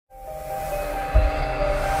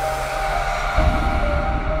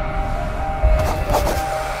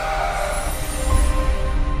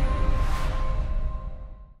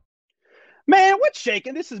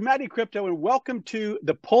shaking? This is Matty Crypto, and welcome to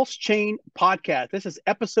the PulseChain podcast. This is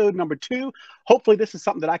episode number 2. Hopefully, this is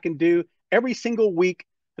something that I can do every single week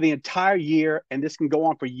for the entire year, and this can go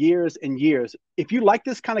on for years and years. If you like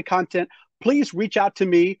this kind of content, please reach out to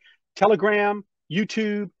me. Telegram,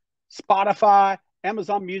 YouTube, Spotify,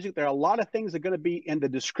 Amazon Music. There are a lot of things that are going to be in the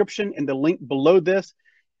description and the link below this.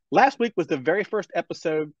 Last week was the very first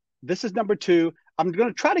episode. This is number 2. I'm going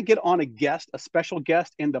to try to get on a guest, a special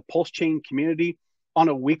guest in the PulseChain community on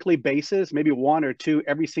a weekly basis, maybe 1 or 2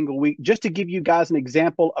 every single week, just to give you guys an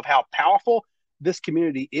example of how powerful this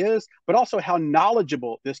community is, but also how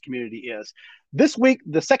knowledgeable this community is. This week,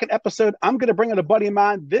 the second episode, I'm going to bring in a buddy of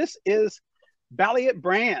mine. This is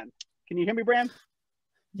Ballietbran. Can you hear me, Bran?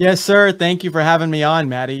 Yes, sir. Thank you for having me on,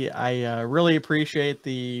 Matty. I really appreciate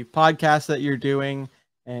the podcast that you're doing.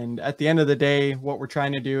 And at the end of the day, what we're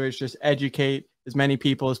trying to do is just educate as many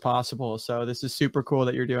people as possible. So this is super cool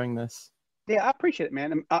that you're doing this. Yeah, I appreciate it,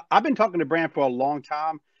 man. I've been talking to Bran for a long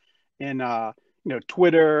time in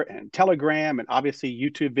Twitter and Telegram and obviously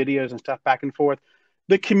YouTube videos and stuff back and forth.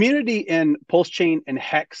 The community in PulseChain and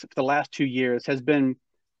Hex for the last 2 years has been,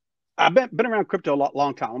 I've been around crypto a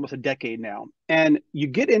long time, almost a decade now. And you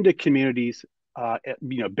get into communities,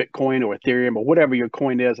 Bitcoin or Ethereum or whatever your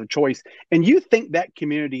coin is of choice, and you think that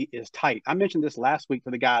community is tight. I mentioned this last week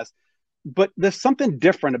for the guys, but there's something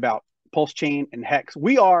different about PulseChain and Hex.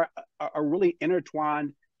 We are a really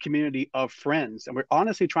intertwined community of friends, and we're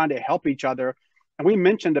honestly trying to help each other. And we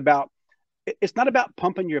mentioned about, it's not about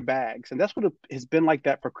pumping your bags. And that's what it has been like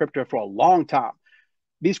that for crypto for a long time.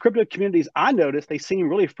 These crypto communities, I noticed, they seem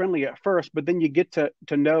really friendly at first, but then you get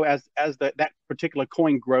to know as that particular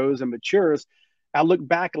coin grows and matures. I look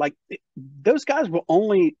back, like those guys were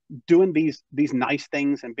only doing these nice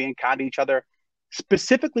things and being kind to each other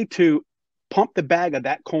specifically to pump the bag of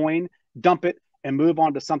that coin, dump it, and move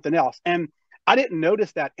on to something else. And I didn't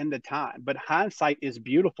notice that in the time, but hindsight is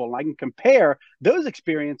beautiful. And I can compare those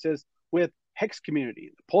experiences with Hex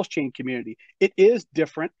community, the PulseChain community. It is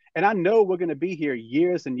different. And I know we're going to be here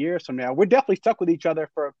years and years from now. We're definitely stuck with each other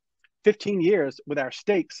for 15 years with our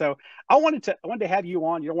stakes. So I wanted to have you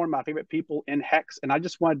on. You're one of my favorite people in Hex. And I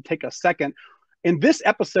just wanted to take a second. In this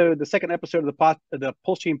episode, the second episode of the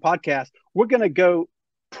PulseChain podcast, we're going to go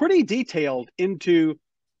pretty detailed into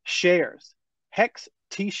shares, Hex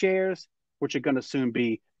T shares, which are going to soon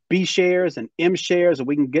be B shares and M shares, and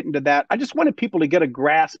we can get into that. I just wanted people to get a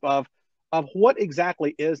grasp of what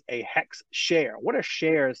exactly is a Hex share. What are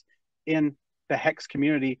shares in the Hex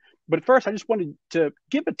community? But first, I just wanted to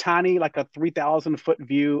give a tiny, like a 3,000-foot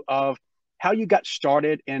view of how you got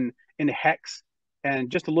started in Hex and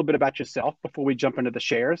just a little bit about yourself before we jump into the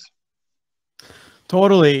shares.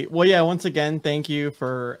 Totally. Well, yeah, once again, thank you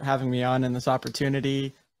for having me on in this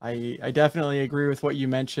opportunity. I definitely agree with what you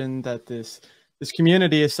mentioned, that this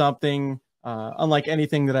community is something unlike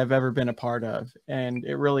anything that I've ever been a part of. And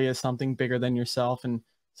it really is something bigger than yourself and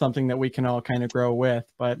something that we can all kind of grow with.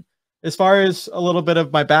 But as far as a little bit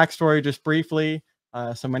of my backstory, just briefly,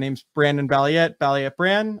 so my name's Brandon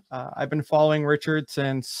Ballietbran. I've been following Richard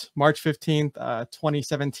since March 15th,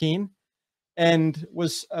 2017. And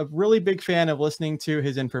was a really big fan of listening to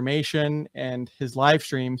his information and his live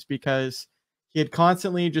streams because he had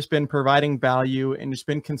constantly just been providing value and just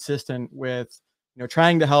been consistent with,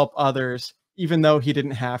 trying to help others, even though he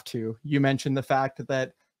didn't have to. You mentioned the fact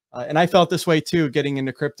that, and I felt this way too, getting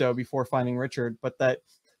into crypto before finding Richard, but that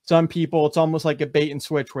some people, it's almost like a bait and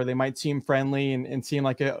switch where they might seem friendly and seem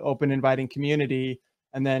like an open, inviting community.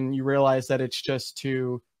 And then you realize that it's just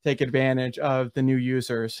to take advantage of the new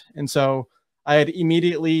users. And so I had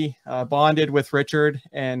immediately bonded with Richard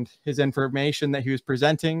and his information that he was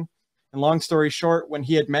presenting. And long story short, when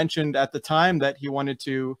he had mentioned at the time that he wanted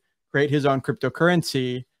to create his own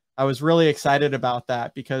cryptocurrency, I was really excited about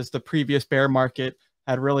that because the previous bear market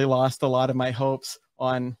had really lost a lot of my hopes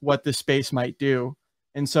on what this space might do.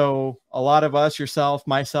 And so a lot of us, yourself,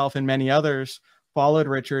 myself, and many others followed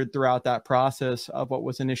Richard throughout that process of what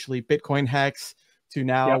was initially Bitcoin Hex to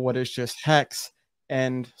now what is just Hex.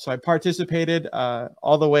 And so I participated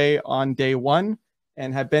all the way on day 1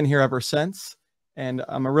 and have been here ever since. And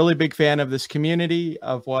I'm a really big fan of this community,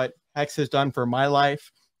 of what Hex has done for my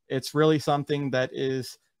life. It's really something that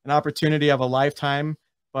is an opportunity of a lifetime,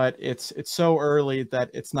 but it's so early that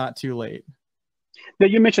it's not too late. Now,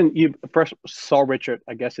 you mentioned you first saw Richard,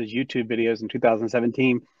 I guess, his YouTube videos in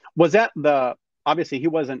 2017. Was that obviously he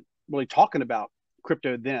wasn't really talking about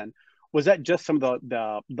crypto then. Was that just some of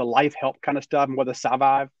the life help kind of stuff and what the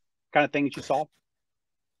survive kind of things you saw?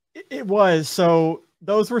 It was. So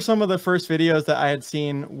those were some of the first videos that I had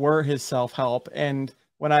seen were his self-help. And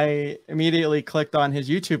when I immediately clicked on his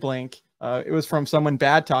YouTube link, It was from someone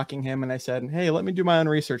bad talking him, and I said, hey, let me do my own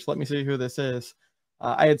research. Let me see who this is.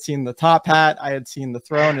 I had seen the top hat, I had seen the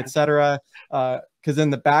throne, etc. Because in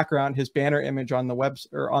the background, his banner image on the web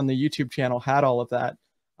or on the YouTube channel had all of that.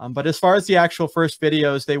 But as far as the actual first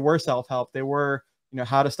videos, they were self-help. They were,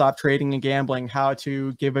 how to stop trading and gambling, how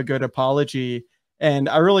to give a good apology. And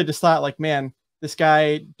I really just thought, like, man, this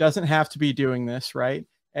guy doesn't have to be doing this, right?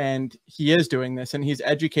 And he is doing this, and he's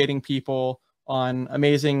educating people on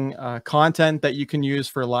amazing content that you can use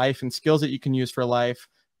for life and skills that you can use for life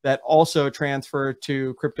that also transfer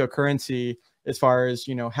to cryptocurrency, as far as,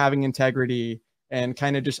 having integrity and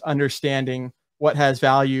kind of just understanding what has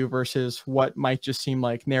value versus what might just seem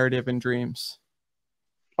like narrative and dreams.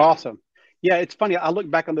 Awesome. Yeah, it's funny. I look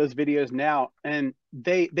back on those videos now, and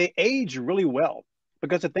they age really well,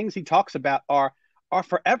 because the things he talks about are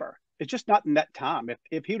forever. It's just not in that time.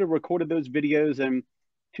 If he would have recorded those videos in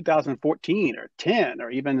 2014 or 10 or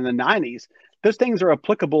even in the 90s, those things are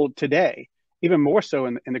applicable today, even more so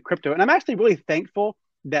in the crypto. And I'm actually really thankful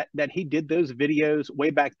that he did those videos way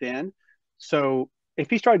back then. So if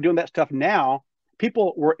he started doing that stuff now,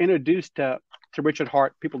 people were introduced to Richard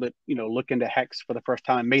Hart. People that, look into Hex for the first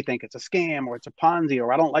time may think it's a scam or it's a Ponzi,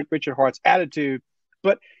 or I don't like Richard Hart's attitude.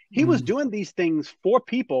 But he was doing these things for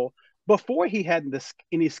people before he had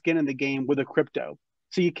any skin in the game with a crypto.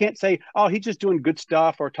 So you can't say, oh, he's just doing good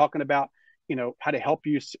stuff or talking about, how to help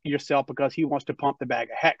yourself because he wants to pump the bag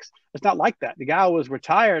of Hex. It's not like that. The guy was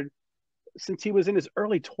retired since he was in his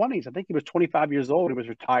early 20s. I think he was 25 years old. He was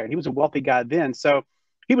retired. He was a wealthy guy then. So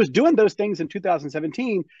he was doing those things in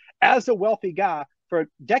 2017 as a wealthy guy for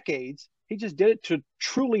decades. He just did it to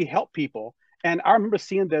truly help people. And I remember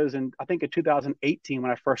seeing those in 2018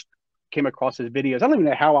 when I first came across his videos. I don't even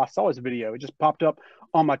know how I saw his video. It just popped up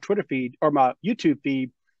on my Twitter feed or my YouTube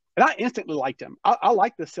feed, and I instantly liked him. I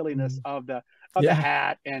like the silliness of the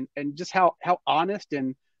hat and just how honest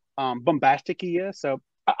and bombastic he is. So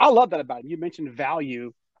I love that about him. You mentioned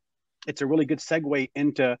value. It's a really good segue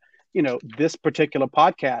into this particular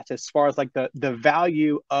podcast as far as like the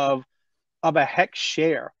value of a Hex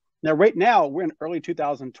share. Now, right now we're in early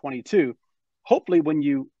 2022. Hopefully, when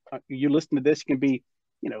you listen to this, you can be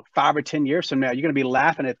 5 or 10 years from now, you're going to be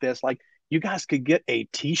laughing at this. Like, you guys could get a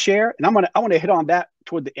T-share. And I want to hit on that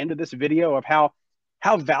toward the end of this video of how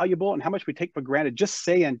valuable and how much we take for granted. Just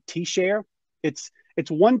saying T-share, it's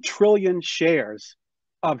 1 trillion shares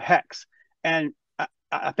of Hex. And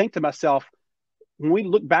I think to myself, when we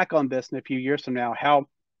look back on this in a few years from now,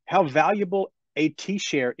 how valuable a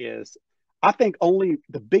T-share is, I think only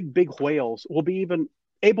the big whales will be even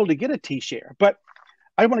able to get a T-share. But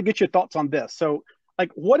I want to get your thoughts on this. So,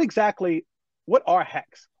 like, what are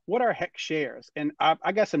Hex? What are Hex shares? And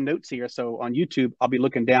I got some notes here. So on YouTube, I'll be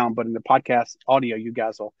looking down, but in the podcast audio, you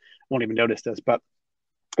guys won't even notice this. But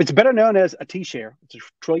it's better known as a T-share. It's 1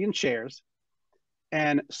 trillion shares.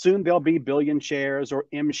 And soon there'll be billion shares or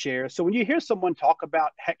M shares. So when you hear someone talk about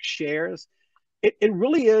Hex shares, it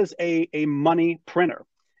really is a money printer.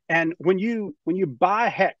 And when you buy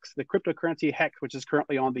Hex, the cryptocurrency Hex, which is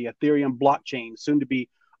currently on the Ethereum blockchain, soon to be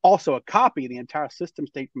also a copy, the entire system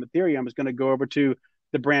state from Ethereum is going to go over to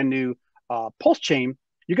the brand new PULSECHAIN.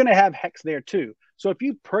 You're going to have Hex there too. So if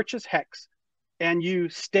you purchase Hex and you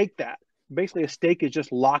stake that, basically a stake is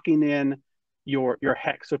just locking in your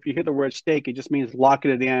Hex. So if you hear the word stake, it just means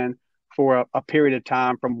locking it in for a period of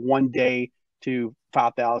time from 1 day to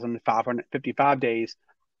 5,555 days.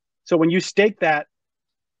 So when you stake that,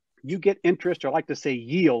 you get interest, or I like to say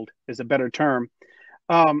yield is a better term.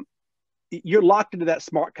 You're locked into that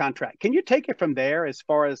smart contract. Can you take it from there as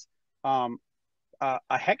far as a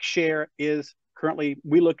Hex share is currently,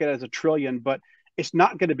 we look at it as 1 trillion, but it's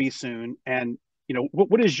not going to be soon. And,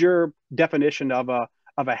 what is your definition of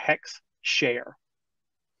a Hex share?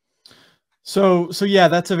 So yeah,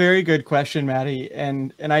 that's a very good question, Matty.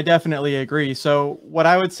 And I definitely agree. So what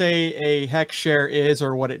I would say a Hex share is,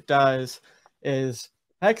 or what it does, is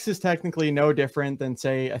Hex is technically no different than,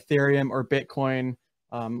 say, Ethereum or Bitcoin.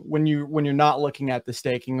 When you're not looking at the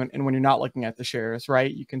staking and when you're not looking at the shares,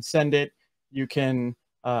 right? You can send it, you can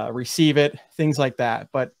receive it, things like that.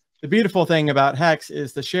 But the beautiful thing about Hex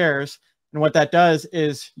is the shares. And what that does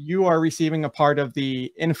is you are receiving a part of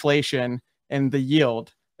the inflation and the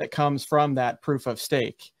yield that comes from that proof of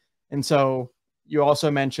stake. And so you also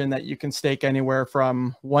mentioned that you can stake anywhere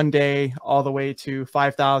from 1 day all the way to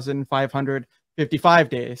 5,555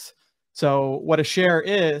 days. So what a share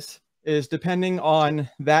is depending on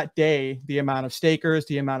that day, the amount of stakers,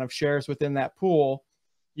 the amount of shares within that pool,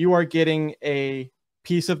 you are getting a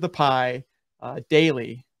piece of the pie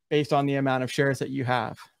daily based on the amount of shares that you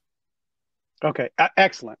have. Okay,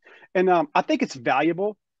 excellent. And I think it's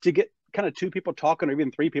valuable to get kind of 2 people talking or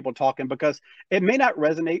even 3 people talking, because it may not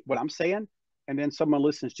resonate what I'm saying. And then someone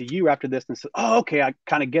listens to you after this and says, oh, okay, I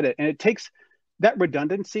kind of get it. And it takes that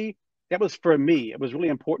redundancy. That was for me. It was really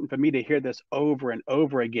important for me to hear this over and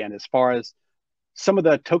over again, as far as some of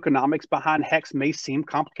the tokenomics behind Hex may seem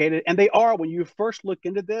complicated. And they are. When you first look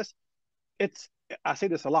into this, I say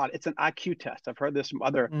this a lot, it's an IQ test. I've heard this from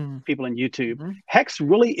other people in YouTube. Hex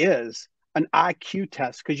really is an IQ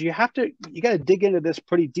test, because you got to dig into this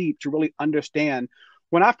pretty deep to really understand.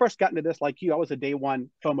 When I first got into this, like you, I was a day one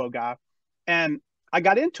FOMO guy, and I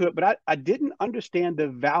got into it, but I didn't understand the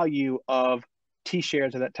value of T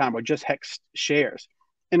shares at that time, or just Hex shares.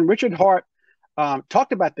 And Richard Hart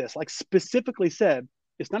talked about this, like specifically said,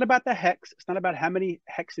 it's not about the Hex. It's not about how many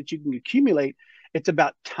Hex that you can accumulate. It's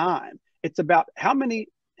about time. It's about how many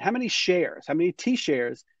shares, how many T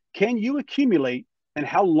shares can you accumulate, and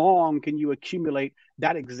how long can you accumulate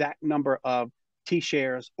that exact number of T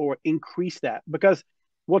shares or increase that? Because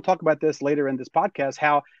we'll talk about this later in this podcast,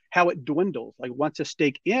 how it dwindles. Like once a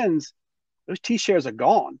stake ends, those T shares are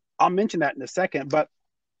gone. I'll mention that in a second. But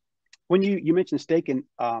when you mentioned staking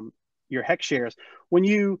your Hex shares, when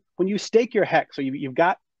you stake your Hex, so you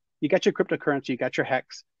got your cryptocurrency, you got your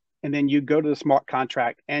Hex, and then you go to the smart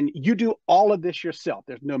contract and you do all of this yourself.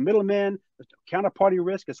 There's no middleman, there's no counterparty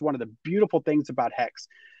risk. It's one of the beautiful things about Hex.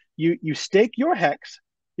 You stake your Hex,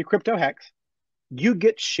 your crypto Hex, you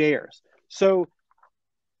get shares. So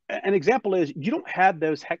an example is, you don't have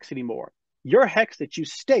those Hex anymore. Your Hex that you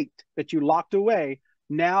staked, that you locked away,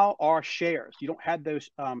 now are shares. You don't have those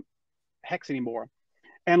Hex anymore.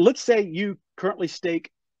 And let's say you currently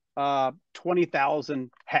stake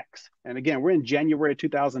 20,000 Hex. And again, we're in January of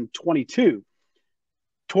 2022.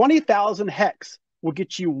 20,000 Hex will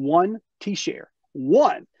get you 1 T share.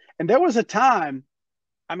 1. And there was a time,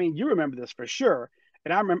 I mean, you remember this for sure.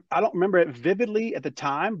 And I don't remember it vividly at the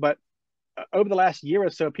time, but over the last year or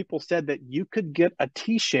so, people said that you could get a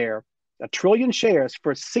T share, 1 trillion shares,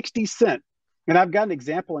 for 60 cents. And I've got an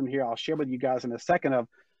example in here I'll share with you guys in a second of,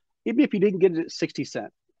 even if you didn't get it at 60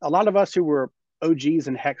 cents, a lot of us who were OGs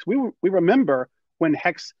in Hex, we remember when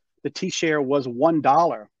Hex, the T share was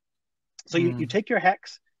 $1. So you take your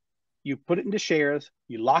Hex, you put it into shares,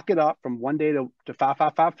 you lock it up from 1 day to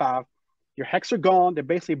 5555. Your Hex are gone, they're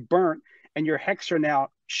basically burnt, and your Hex are now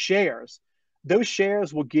shares. Those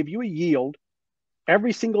shares will give you a yield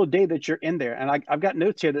every single day that you're in there. And I've got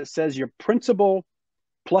notes here that says your principal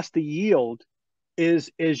plus the yield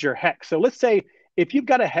is your Hex. So let's say if you've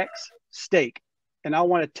got a Hex stake and I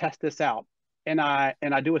want to test this out, and I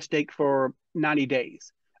do a stake for 90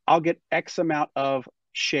 days, I'll get X amount of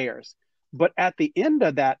shares. But at the end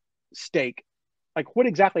of that stake, like what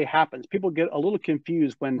exactly happens? People get a little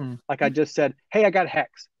confused when, like I just said, hey, I got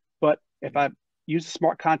Hex, but if I use a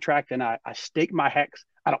smart contract and I stake my Hex,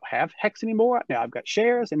 I don't have Hex anymore. Now I've got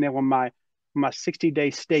shares. And then when my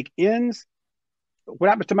 60-day stake ends, what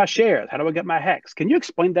happens to my shares? How do I get my Hex? Can you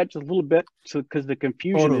explain that just a little bit? So, because the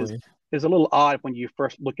confusion is a little odd when you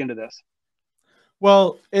first look into this.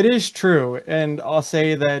 Well, it is true. And I'll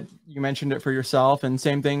say that you mentioned it for yourself, and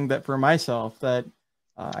same thing that for myself, that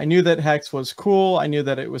I knew that Hex was cool. I knew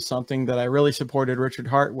that it was something that I really supported Richard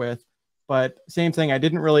Hart with, but same thing, I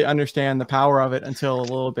didn't really understand the power of it until a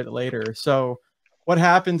little bit later. So what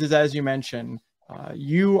happens is, as you mentioned,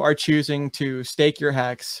 you are choosing to stake your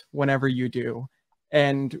Hex whenever you do.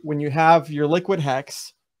 And when you have your liquid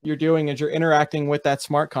Hex, you're doing is you're interacting with that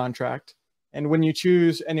smart contract. And when you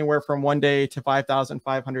choose anywhere from 1 day to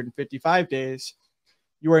 5,555 days,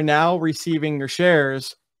 you are now receiving your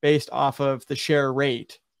shares based off of the share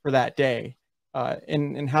rate for that day.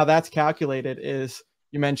 And how that's calculated is,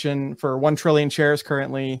 you mentioned for 1 trillion shares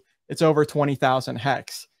currently, it's over 20,000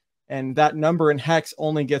 Hex. And that number in Hex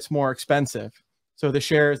only gets more expensive. So the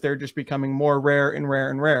shares, they're just becoming more rare and rare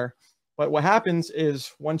and rare. But what happens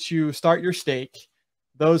is, once you start your stake,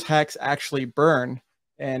 those Hex actually burn.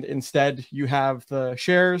 And instead, you have the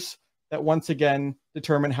shares that once again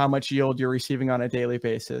determine how much yield you're receiving on a daily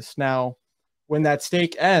basis. Now, when that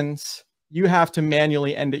stake ends, you have to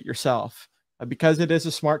manually end it yourself. Because it is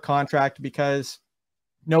a smart contract, because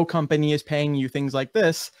no company is paying you things like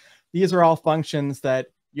this, these are all functions that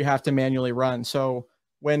you have to manually run. So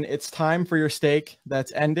when it's time for your stake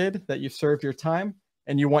that's ended, that you've served your time,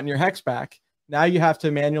 and you want your Hex back, now you have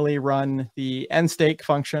to manually run the end stake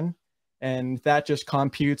function. And that just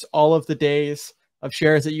computes all of the days of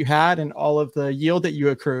shares that you had and all of the yield that you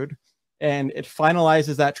accrued. And it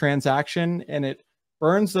finalizes that transaction, and it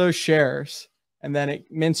burns those shares, and then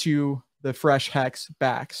it mints you the fresh Hex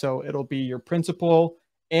back. So it'll be your principal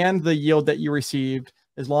and the yield that you received,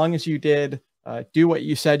 as long as you did do what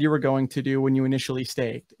you said you were going to do when you initially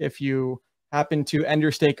staked. If you happen to end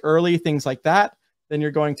your stake early, things like that, then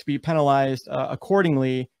you're going to be penalized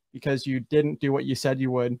accordingly because you didn't do what you said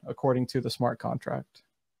you would according to the smart contract.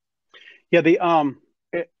 Yeah,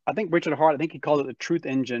 I think Richard Hart, I think he called it the truth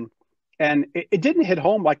engine. And it didn't hit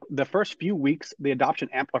home like the first few weeks, the adoption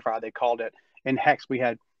amplifier, they called it. In Hex, we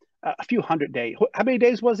had a few hundred days. How many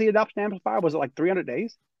days was the adoption amplifier? Was it like 300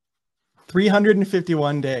 days?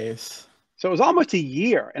 351 days. So it was almost a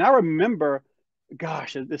year. And I remember,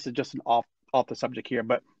 gosh, this is just an off the subject here,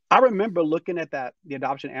 but I remember looking at the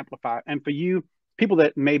adoption amplifier. And for you, people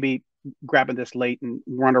that may be grabbing this late and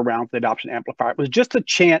run around with the adoption amplifier, it was just a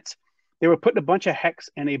chance. They were putting a bunch of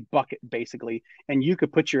Hex in a bucket, basically, and you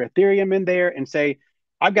could put your Ethereum in there and say,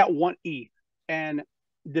 I've got 1 ETH. And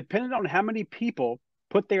depending on how many people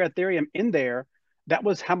put their Ethereum in there, that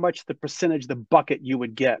was how much the percentage, the bucket you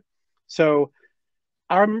would get. So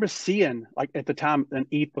I remember seeing, like at the time, an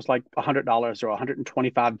ETH was like $100 or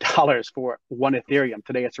 $125 for 1 Ethereum.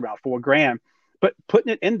 Today it's around $4,000. But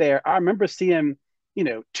putting it in there, I remember seeing,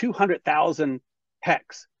 200,000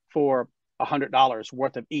 Hex for $100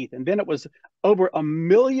 worth of ETH. And then it was over 1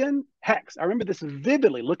 million Hex. I remember this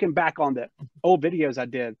vividly looking back on the old videos I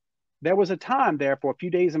did. There was a time there for a few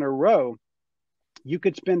days in a row, you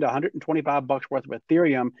could spend $125 worth of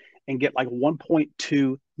Ethereum and get like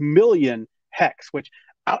 1.2 million Hex, which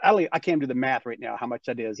I can't do the math right now, how much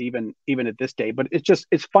that is even at this day, but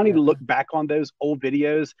it's funny to look back on those old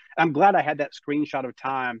videos. I'm glad I had that screenshot of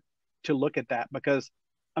time to look at that, because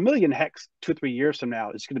 1 million Hex 2 or 3 years from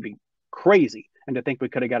now is going to be crazy. And to think we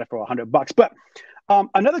could have got it for $100. But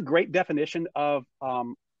another great definition of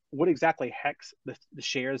what exactly Hex, the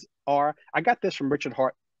shares are. I got this from Richard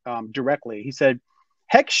Hart directly. He said,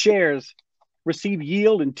 Hex shares receive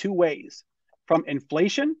yield in 2 ways: from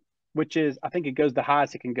inflation, which is, I think it goes the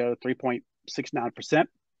highest it can go, 3.69%.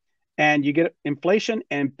 And you get inflation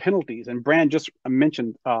and penalties. And Brand just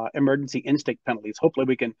mentioned emergency in-stake penalties. Hopefully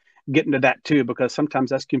we can get into that too, because sometimes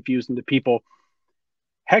that's confusing to people.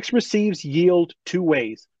 Hex receives yield 2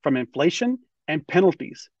 ways: from inflation and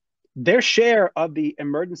penalties. Their share of the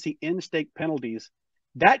emergency in-stake penalties,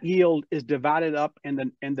 that yield is divided up in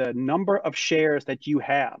the number of shares that you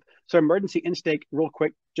have. So emergency in-stake, real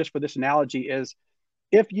quick, just for this analogy, is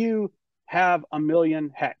if you have 1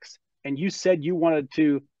 million Hex and you said you wanted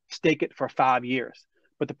to stake it for 5 years,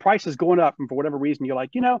 but the price is going up, and for whatever reason, you're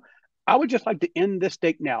like, I would just like to end this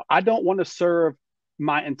stake now. I don't want to serve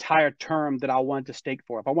my entire term that I wanted to stake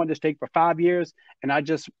for. If I wanted to stake for 5 years and I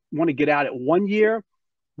just want to get out at 1 year,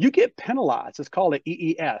 you get penalized. It's called an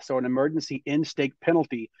EES, or an emergency in-stake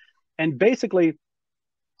penalty. And basically,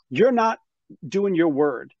 you're not doing your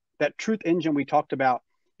word. That truth engine we talked about,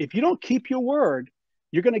 if you don't keep your word,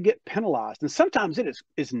 you're going to get penalized. And sometimes it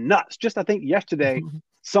is nuts. Just I think yesterday,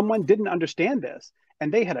 someone didn't understand this,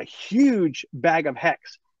 and they had a huge bag of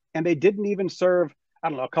Hex, and they didn't even serve, I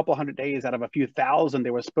don't know, a couple hundred days out of a few thousand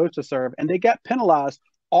they were supposed to serve, and they got penalized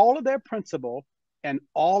all of their principal and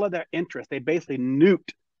all of their interest. They basically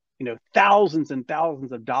nuked, thousands and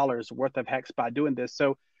thousands of dollars worth of Hex by doing this.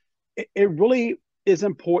 So it really is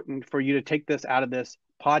important for you to take this out of this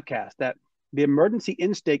podcast, that the emergency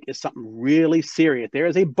in-stake is something really serious. There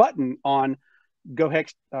is a button on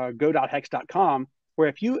go.hex.com where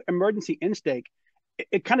if you emergency in-stake,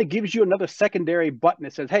 it kind of gives you another secondary button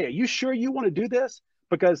that says, hey, are you sure you want to do this?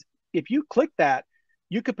 Because if you click that,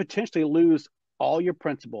 you could potentially lose all your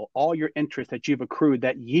principal, all your interest that you've accrued,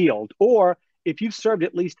 that yield. Or if you've served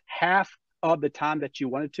at least half of the time that you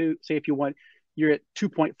wanted to, say if you're at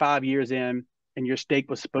 2.5 years in and your stake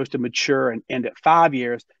was supposed to mature and end at 5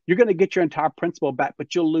 years, you're going to get your entire principal back,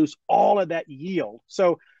 but you'll lose all of that yield.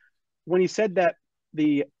 So when he said that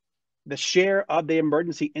the share of the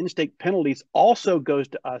emergency in-stake penalties also goes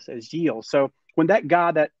to us as yield. So when that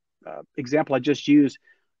guy, that example I just used,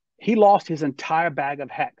 he lost his entire bag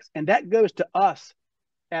of Hex, and that goes to us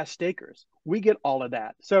as stakers. We get all of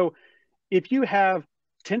that. So if you have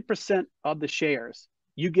 10% of the shares,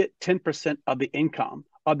 you get 10% of the income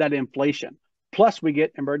of that inflation. Plus we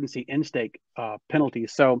get emergency in-stake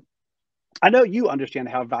penalties. So I know you understand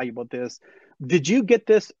how valuable this is. Did you get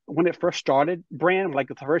this when it first started, Brand, like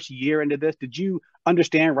the first year into this? Did you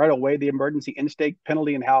understand right away the emergency in-stake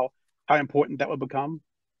penalty and how important that would become?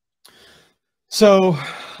 So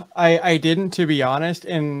I didn't, to be honest.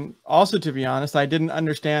 And also, to be honest, I didn't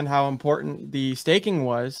understand how important the staking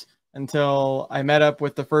was until I met up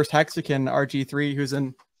with the first Hexagon RG3, who's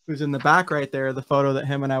in the back right there, the photo that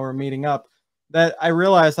him and I were meeting up, that I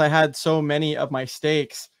realized I had so many of my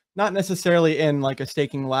stakes, not necessarily in like a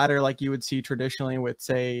staking ladder like you would see traditionally with,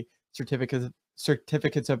 say, certificates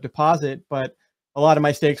certificates of deposit, but a lot of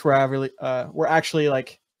my stakes were actually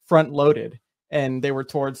like front loaded, and they were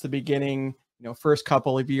towards the beginning, first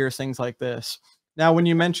couple of years, things like this. Now, when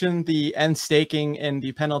you mentioned the end staking and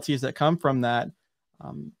the penalties that come from that,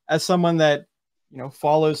 as someone that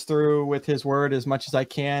follows through with his word as much as I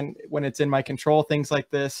can when it's in my control, things like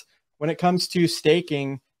this, when it comes to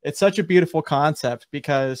staking, it's such a beautiful concept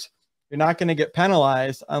because you're not going to get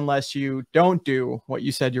penalized unless you don't do what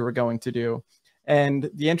you said you were going to do. And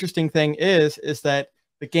the interesting thing is that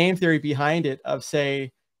the game theory behind it of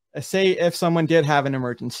say if someone did have an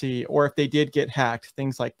emergency or if they did get hacked,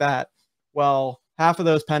 things like that, well, half of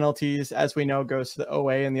those penalties, as we know, goes to the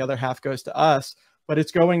OA and the other half goes to us, but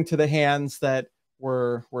it's going to the hands that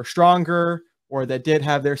were stronger or that did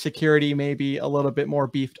have their security maybe a little bit more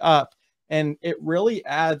beefed up. And it really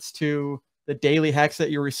adds to the daily hex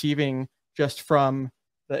that you're receiving just from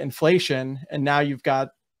the inflation. And now you've got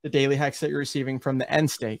the daily hex that you're receiving from the end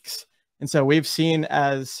stakes. And so we've seen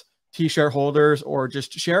as T-share holders or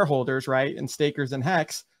just shareholders, right, and stakers in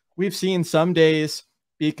hex, we've seen some days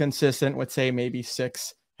be consistent with, say, maybe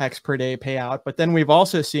 6 hex per day payout. But then we've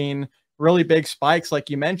also seen really big spikes, like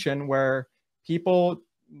you mentioned, where people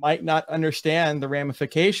might not understand the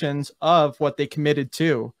ramifications of what they committed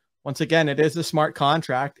to. Once again, it is a smart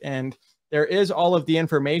contract, and there is all of the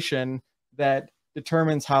information that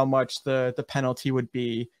determines how much the penalty would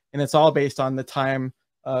be. And it's all based on the time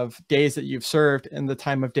of days that you've served and the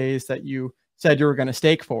time of days that you said you were going to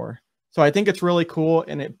stake for. So I think it's really cool,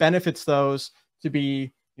 and it benefits those to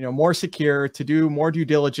be, more secure, to do more due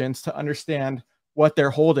diligence, to understand what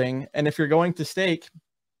they're holding. And if you're going to stake,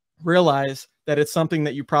 realize that it's something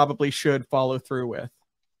that you probably should follow through with.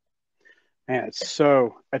 Man, it's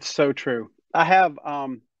so true. I have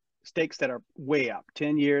stakes that are way up,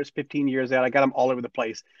 10 years, 15 years out. I got them all over the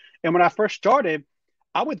place. And when I first started,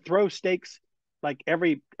 I would throw stakes like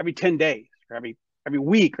every 10 days or every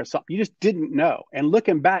week or something. You just didn't know. And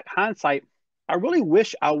looking back, hindsight, I really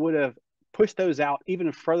wish I would have pushed those out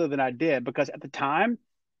even further than I did, because at the time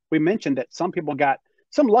we mentioned that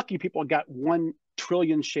some lucky people got 1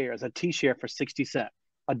 trillion shares, a T share for 60 cents,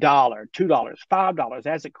 $1, $2, $5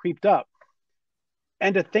 as it creeped up.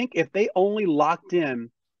 And to think if they only locked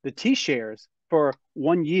in the T shares for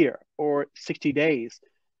 1 year or 60 days,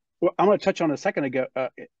 well, I'm going to touch on a second ago,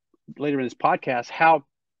 later in this podcast, how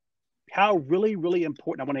really, really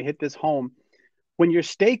important. I want to hit this home. When your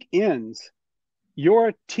stake ends,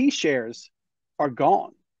 your T shares are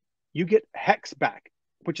gone. You get hex back,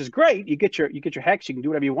 which is great. You get your hex. You can do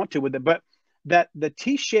whatever you want to with it. But that the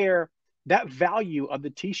T share, that value of the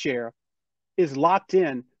T share is locked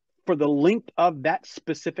in for the length of that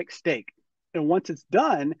specific stake. And once it's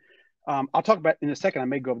done, I'll talk about in a second, I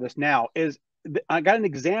may go over this now, I got an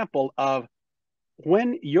example of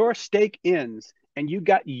when your stake ends and you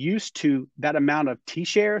got used to that amount of T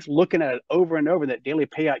shares, looking at it over and over, that daily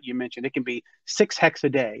payout you mentioned, it can be 6 hex a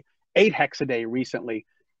day, 8 hex a day recently.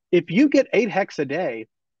 If you get 8 hex a day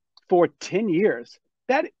for 10 years,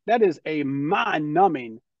 that is a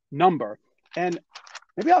mind-numbing number. And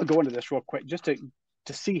maybe I'll go into this real quick just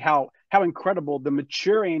to see how incredible the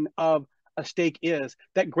maturing of a stake is,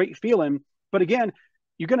 that great feeling. But again,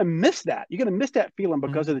 you're going to miss that. You're going to miss that feeling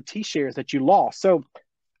because of the T shares that you lost. So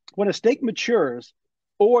when a stake matures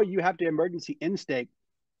or you have to emergency end stake,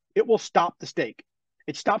 it will stop the stake.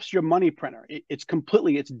 It stops your money printer. It's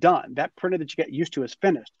done. That printer that you got used to is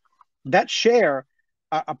finished. That share,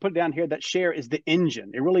 I put it down here, that share is the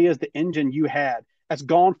engine. It really is the engine you had. That's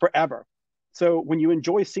gone forever. So when you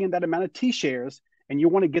enjoy seeing that amount of T shares and you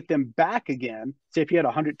want to get them back again, say if you had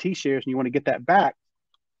 100 T shares and you want to get that back,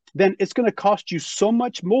 then it's going to cost you so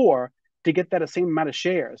much more to get that same amount of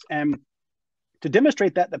shares. And to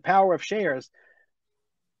demonstrate that, the power of shares,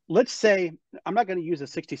 let's say, I'm not going to use a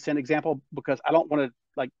 60-cent example because I don't want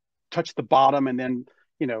to touch the bottom and then,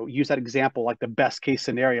 use that example like the best case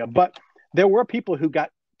scenario. But there were people who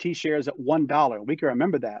got T shares at $1. We can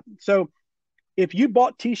remember that. So if you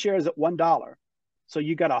bought T shares at $1, so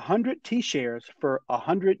you got 100 T shares for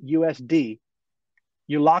 100 USD,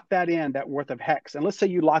 you lock that in, that worth of hex. And let's say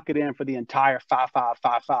you lock it in for the entire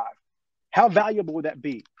 5555. How valuable would that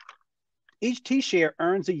be? Each T share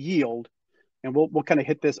earns a yield, and we'll kind of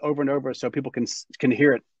hit this over and over so people can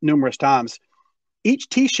hear it numerous times. Each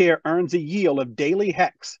T share earns a yield of daily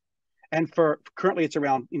hex. And for currently it's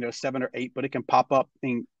around 7 or 8, but it can pop up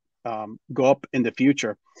and go up in the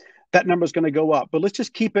future. That number is going to go up. But let's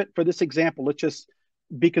just keep it, for this example, let's just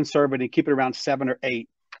be conservative and keep it around 7 or 8.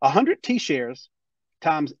 100 T shares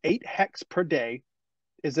times 8 hex per day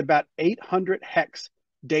is about 800 hex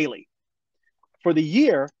daily. For the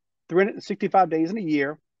year, 365 days in a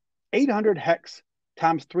year, 800 hex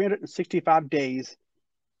times 365 days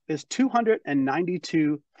is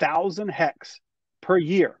 292,000 hex per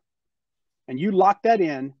year. And you lock that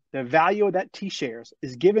in, the value of that T-shares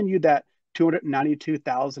is giving you that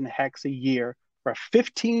 292,000 hex a year for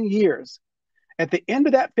 15 years. At the end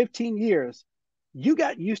of that 15 years, you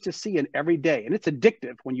got used to seeing every day, and it's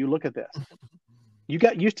addictive when you look at this. You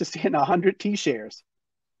got used to seeing 100 T-shares,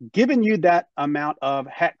 giving you that amount of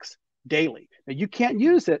hex daily. Now, you can't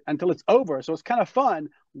use it until it's over, so it's kind of fun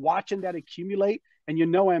watching that accumulate, and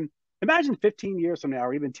imagine 15 years from now,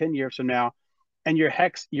 or even 10 years from now, and your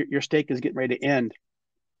hex, your stake is getting ready to end.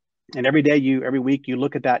 And every week, you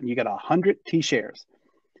look at that and you got 100 T-shares.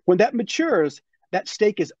 When that matures, that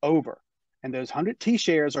stake is over. And those 100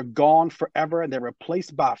 T-shares are gone forever, and they're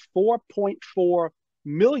replaced by 4.4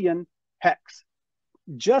 million hex.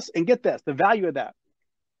 And get this, the value of that,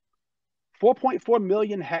 4.4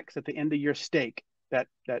 million hex at the end of your stake, that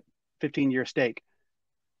 15-year stake,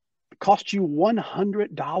 cost you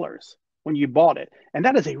 $100 when you bought it. And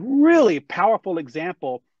that is a really powerful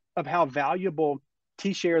example of how valuable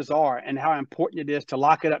T-shares are and how important it is to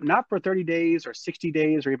lock it up, not for 30 days or 60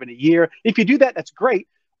 days or even a year. If you do that, that's great,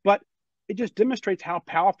 but it just demonstrates how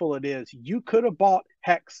powerful it is. You could have bought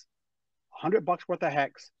hex, $100 worth of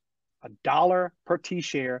hex, $1 per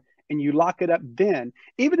T-share, and you lock it up then.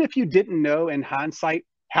 Even if you didn't know in hindsight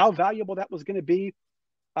how valuable that was going to be,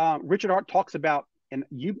 Richard Hart talks about, and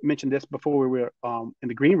you mentioned this before we were in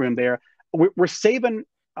the green room there, we're saving,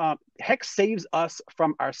 hex saves us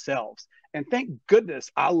from ourselves. And thank goodness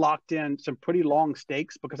I locked in some pretty long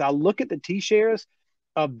stakes, because I look at the T-shares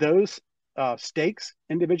of those stakes,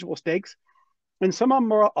 individual stakes, and some of them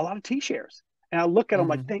are a lot of T-shares. And I look at them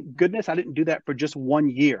like, thank goodness I didn't do that for just 1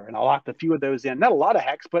 year. And I locked a few of those in. Not a lot of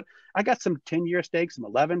hex, but I got some 10-year stakes, some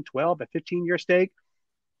 11, 12, a 15-year stake.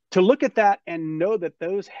 To look at that and know that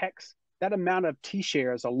those hex, that amount of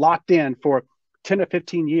T-shares are locked in for 10 or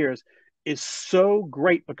 15 years is so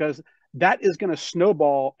great, because that is going to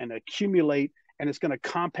snowball and accumulate, and it's going to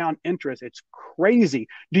compound interest. It's crazy.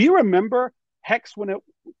 Do you remember hex do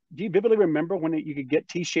you vividly remember when you could get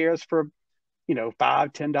T-shares for, $5,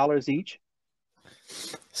 $10 each?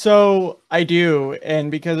 So I do.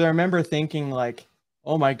 And because I remember thinking like,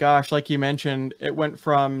 oh my gosh, like you mentioned, it went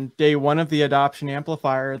from day one of the adoption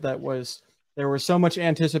amplifier there was so much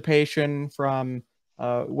anticipation from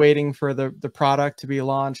waiting for the product to be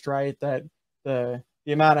launched, right? That the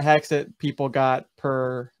amount of hex that people got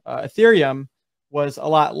per Ethereum was a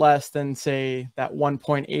lot less than, say, that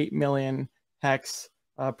 1.8 million hex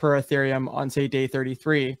per Ethereum on, say, day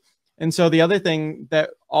 33. And so the other thing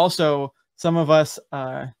that also some of us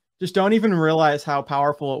just don't even realize how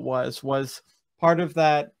powerful it was part of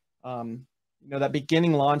that, that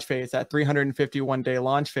beginning launch phase, that 351-day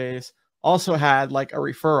launch phase, also had like a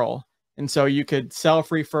referral. And so you could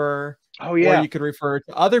self-refer, or you could refer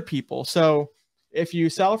to other people. So if you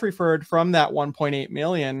self-referred from that 1.8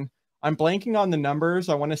 million, I'm blanking on the numbers.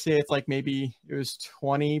 I want to say it's like maybe it was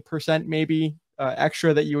 20% maybe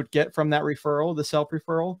extra that you would get from that referral, the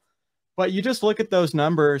self-referral. But you just look at those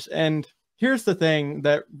numbers, and here's the thing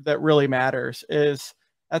that really matters is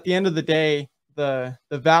at the end of the day, the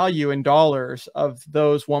value in dollars of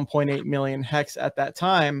those 1.8 million hex at that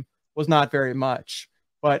time was not very much,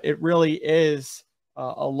 but it really is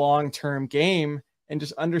a long-term game, and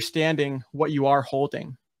just understanding what you are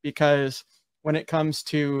holding. Because when it comes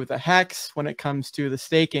to the hex, when it comes to the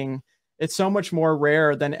staking, it's so much more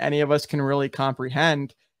rare than any of us can really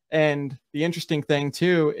comprehend. And the interesting thing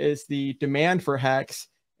too is the demand for hex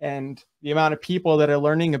and the amount of people that are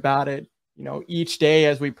learning about it, each day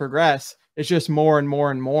as we progress, it's just more and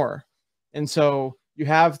more and more. And so you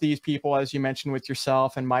have these people, as you mentioned with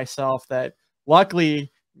yourself and myself, that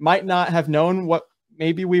luckily might not have known what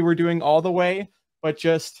maybe we were doing all the way, but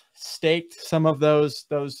just staked some of those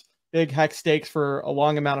big hex stakes for a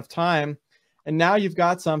long amount of time. And now you've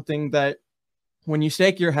got something that when you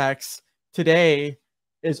stake your hex, today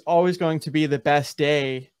is always going to be the best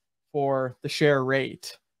day for the share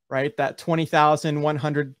rate, right? That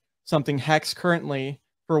 20,100 something hex currently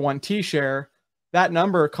for one T-share, that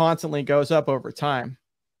number constantly goes up over time.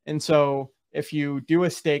 And so if you do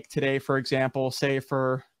a stake today, for example, say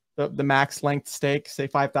for the max length stake, say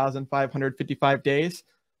 5,555 days,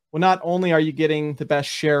 well, not only are you getting the best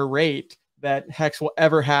share rate that hex will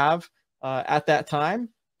ever have at that time,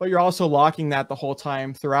 but you're also locking that the whole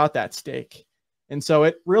time throughout that stake. And so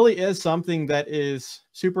it really is something that is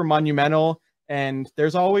super monumental, and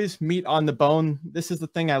there's always meat on the bone. This is the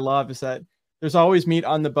thing I love, is that there's always meat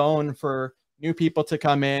on the bone for new people to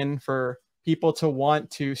come in, for people to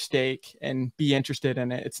want to stake and be interested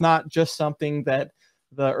in it. It's not just something that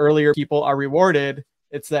the earlier people are rewarded.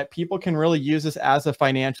 It's that people can really use this as a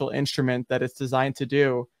financial instrument that it's designed to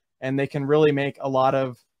do, and they can really make a lot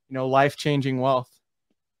of, life-changing wealth.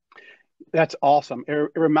 That's awesome.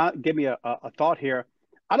 Give me a thought here.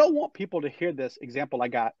 I don't want people to hear this example I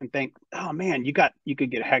got and think, oh man, you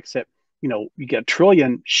could get Hex at, you get 1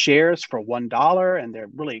 trillion shares for $1 and they're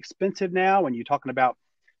really expensive now. And you're talking about,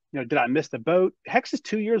 did I miss the boat? Hex is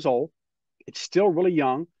 2 years old. It's still really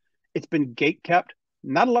young. It's been gate kept.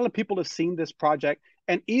 Not a lot of people have seen this project.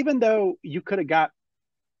 And even though you could have got,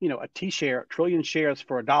 a T-share, 1 trillion shares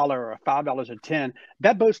for $1 or $5 or 10,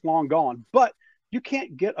 that boat's long gone. But you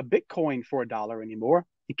can't get a Bitcoin for $1 anymore.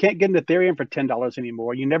 You can't get an Ethereum for $10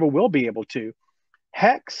 anymore. You never will be able to.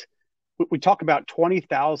 Hex, we talk about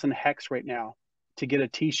 20,000 Hex right now to get a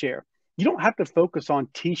T-share. You don't have to focus on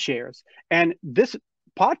T-shares. And this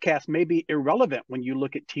podcast may be irrelevant when you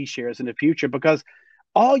look at T-shares in the future, because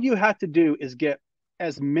all you have to do is get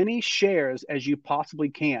as many shares as you possibly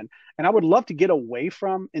can. And I would love to get away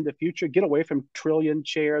from, in the future, get away from trillion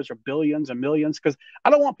shares or billions or millions, because I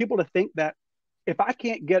don't want people to think that if I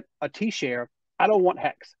can't get a T-share, I don't want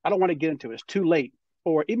Hex. I don't want to get into it. It's too late.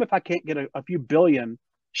 Or even if I can't get a few billion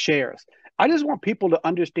shares, I just want people to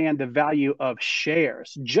understand the value of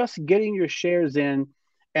shares, just getting your shares in.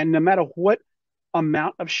 And no matter what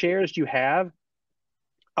amount of shares you have,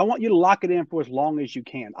 I want you to lock it in for as long as you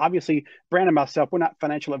can. Obviously, Brandon and myself, we're not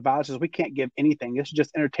financial advisors. We can't give anything. This is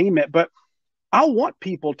just entertainment. But I want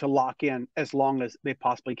people to lock in as long as they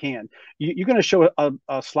possibly can. You're going to show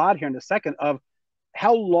a slide here in a second of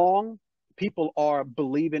how long people are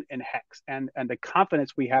believing in Hex and the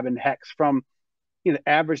confidence we have in Hex from, the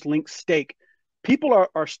average link stake. People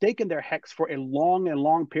are staking their Hex for a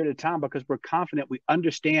long period of time because we're confident we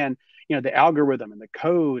understand, the algorithm and the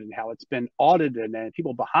code and how it's been audited and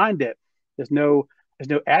people behind it. There's no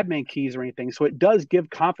admin keys or anything. So it does give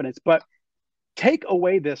confidence. But take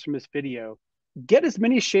away this from this video. Get as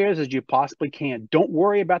many shares as you possibly can. Don't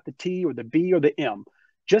worry about the T or the B or the M.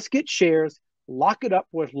 Just get shares, lock it up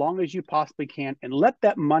for as long as you possibly can, and let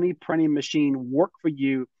that money printing machine work for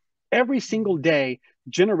you every single day,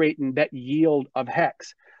 generating that yield of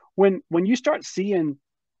Hex. When you start seeing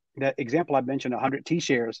that example I mentioned, 100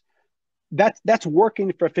 T-shares, that's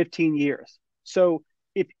working for 15 years. So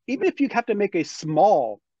even if you have to make a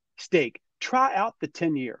small stake, try out the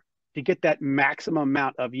 10-year to get that maximum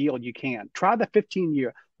amount of yield you can. Try the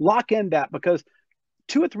 15-year, lock in that, because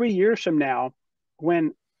 2 or 3 years from now,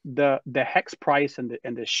 when the Hex price and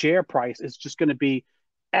the share price is just going to be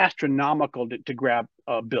astronomical to grab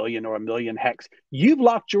a billion or a million Hex, you've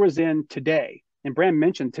locked yours in today. And Brand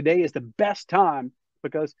mentioned today is the best time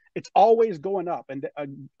because it's always going up. And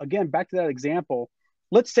again, back to that example,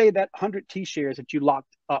 let's say that 100 T-shares that you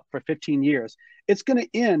locked up for 15 years, it's going to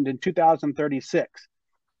end in 2036.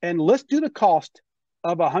 And let's do the cost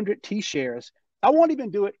of 100 T-shares. I won't even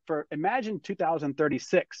do it for, imagine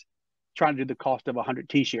 2036, trying to do the cost of 100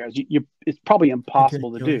 T-shares. It's probably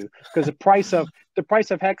impossible to do because the price of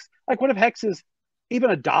Hex, like what if Hex is even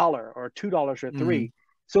 $1 or $2 or $3?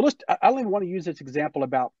 So I don't even want to use this example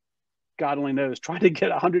about, God only knows, trying to get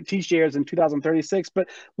 100 T-shares in 2036, but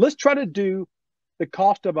let's try to do the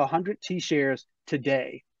cost of 100 T-shares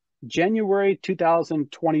today, January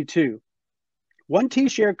 2022. One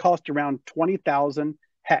T-share cost around 20,000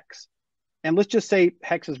 Hex. And let's just say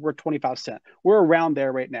Hex is worth 25 cents. We're around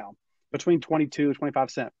there right now, between 22 and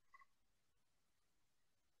 25 cents.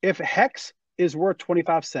 If Hex is worth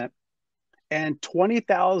 25 cents and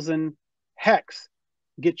 20,000 Hex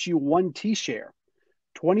gets you one T-share,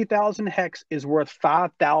 20,000 Hex is worth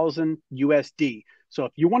 5,000 USD. So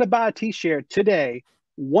if you want to buy a T-share today,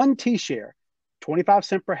 one T-share, 25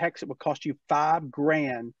 cents per Hex, it would cost you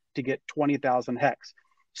 $5,000 to get 20,000 Hex.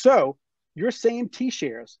 So your same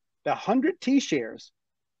T-shares, the 100 T-shares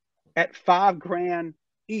at $5,000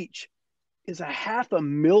 each is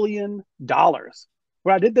 $500,000.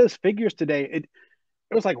 When I did those figures today, it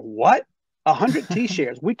was like, what? 100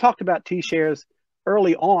 T-shares. We talked about T-shares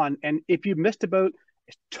early on, and if you missed a boat,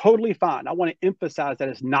 it's totally fine. I want to emphasize that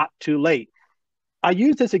it's not too late. I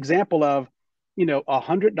used this example of,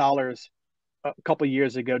 $100 a couple of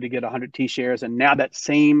years ago to get 100 T-shares, and now that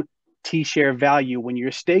same T-share value when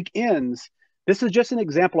your stake ends. This is just an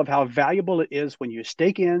example of how valuable it is when your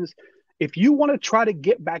stake ends. If you want to try to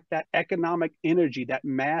get back that economic energy, that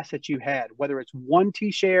mass that you had, whether it's one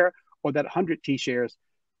T-share or that 100 T-shares,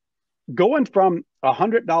 going from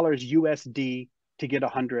 $100 USD to get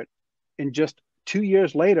 100, and just 2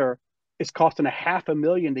 years later, it's costing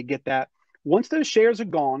 $500,000 to get that. Once those shares are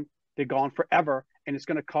gone, they're gone forever, and it's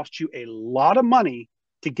going to cost you a lot of money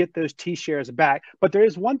to get those T-shares back. But there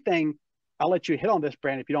is one thing I'll let you hit on this,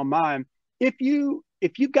 Brandon, if you don't mind. If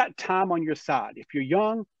you've got time on your side, if you're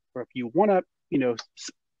young, or if you want to,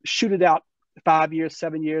 shoot it out 5 years,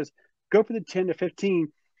 7 years, go for the 10 to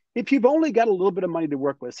 15. If you've only got a little bit of money to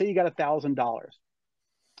work with, say you got $1,000,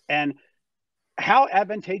 and how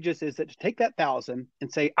advantageous is it to take that 1,000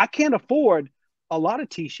 and say, I can't afford a lot of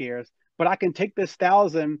T shares, but I can take this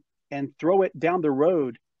 1,000 and throw it down the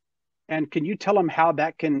road. And can you tell them how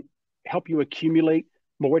that can help you accumulate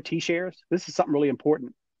more T shares? This is something really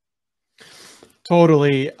important.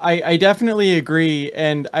 Totally. I definitely agree.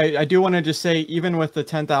 And I do want to just say, even with the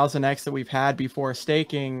 10,000x that we've had before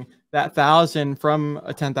staking, that 1,000 from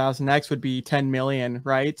a 10,000x would be 10 million,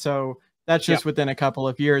 right? So that's just within a couple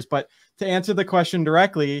of years. But to answer the question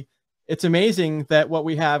directly, it's amazing that what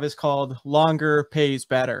we have is called longer pays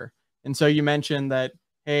better. And so you mentioned that,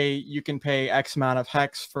 hey, you can pay X amount of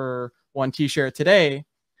Hex for one T-share today,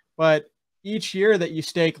 but each year that you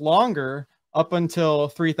stake longer, up until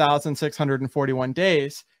 3,641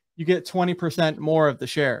 days, you get 20% more of the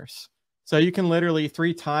shares. So you can literally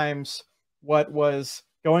 3 times what was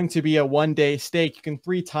going to be a 1-day stake. You can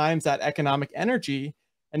 3 times that economic energy.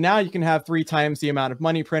 And now you can have 3 times the amount of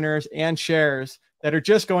money printers and shares that are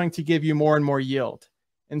just going to give you more and more yield.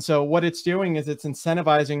 And so what it's doing is it's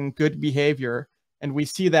incentivizing good behavior. And we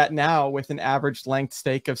see that now with an average length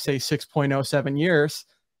stake of, say, 6.07 years.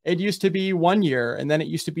 It used to be 1 year, and then it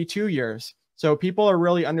used to be 2 years. So people are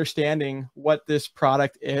really understanding what this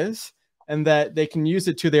product is, and that they can use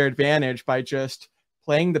it to their advantage by just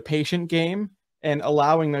playing the patient game and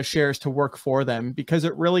allowing those shares to work for them, because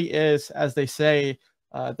it really is, as they say,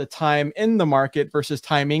 the time in the market versus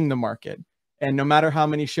timing the market. And no matter how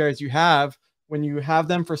many shares you have, when you have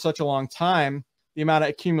them for such a long time, the amount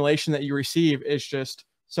of accumulation that you receive is just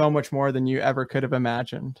so much more than you ever could have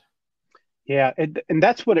imagined. Yeah, and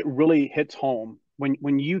that's what it really hits home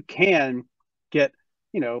when you can get,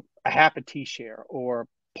 a half a T share or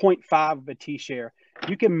 0.5 of a T share.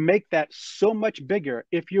 You can make that so much bigger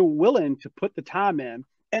if you're willing to put the time in.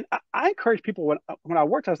 And I encourage people, when I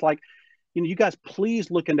worked, I was like, you guys, please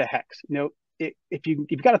look into Hex. If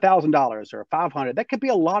you've got $1,000 or 500, that could be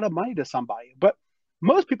a lot of money to somebody. But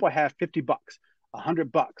most people have $50,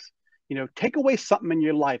 $100. Take away something in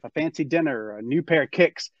your life, a fancy dinner, or a new pair of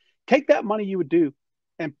kicks. Take that money you would do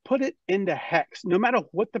and put it into Hex. No matter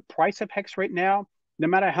what the price of Hex right now, no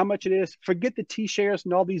matter how much it is, forget the T shares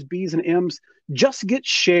and all these B's and M's. Just get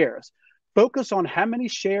shares. Focus on how many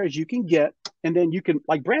shares you can get. And then you can,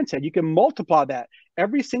 like Brand said, you can multiply that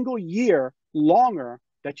every single year longer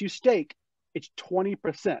that you stake. It's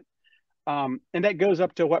 20%. And that goes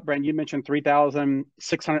up to what, Brand? You mentioned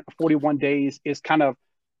 3,641 days is kind of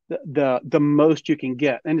the most you can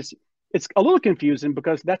get. And it's a little confusing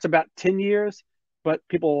because that's about 10 years. But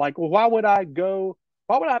people are like, well, why would I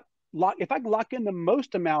lock, if I can lock in the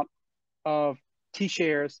most amount of T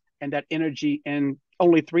shares and that energy in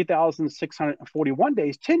only 3,641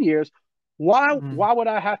 days, 10 years, why would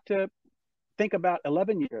I have to think about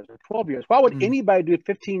 11 years or 12 years? Why would anybody do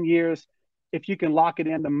 15 years if you can lock it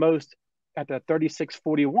in the most at the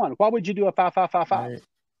 3641? Why would you do a 5555? Right.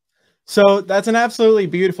 So that's an absolutely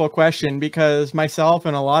beautiful question, because myself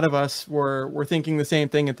and a lot of us were thinking the same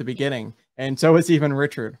thing at the beginning. And so is even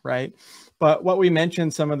Richard, right? But what we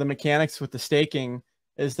mentioned, some of the mechanics with the staking,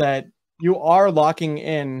 is that you are locking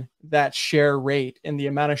in that share rate and the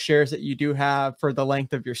amount of shares that you do have for the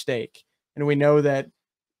length of your stake. And we know that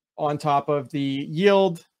on top of the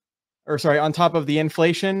yield, on top of the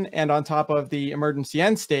inflation and on top of the emergency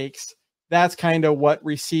end stakes, that's kind of what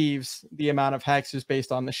receives the amount of hexes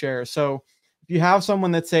based on the shares. So if you have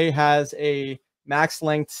someone that, say, has a max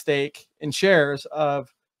length stake in shares of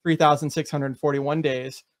 3,641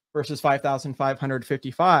 days versus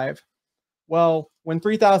 5,555, well, when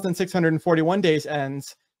 3,641 days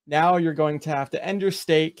ends, now you're going to have to end your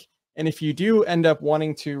stake. And if you do end up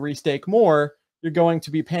wanting to restake more, you're going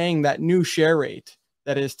to be paying that new share rate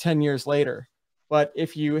that is 10 years later. But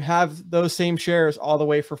if you have those same shares all the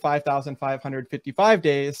way for 5,555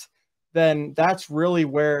 days, then that's really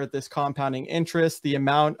where this compounding interest, the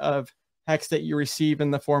amount of hex that you receive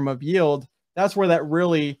in the form of yield, that's where that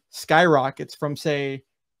really skyrockets from, say,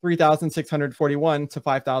 3,641 to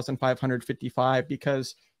 5,555,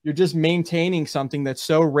 because you're just maintaining something that's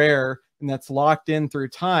so rare and that's locked in through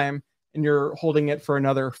time, and you're holding it for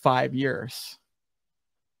another 5 years.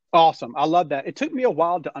 Awesome. I love that. It took me a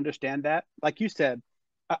while to understand that. Like you said,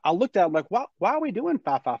 I looked at it like, why are we doing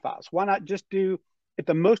 555s? Why not just do, if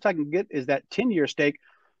the most I can get is that 10-year stake,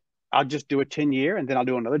 I'll just do a 10-year and then I'll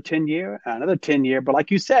do another 10-year, another 10-year. But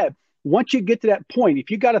like you said, once you get to that point,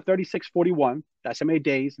 if you got a 3641, that's how many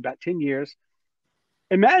days, about 10 years,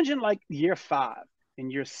 Imagine like year 5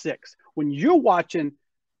 and year 6 when you're watching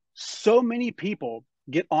so many people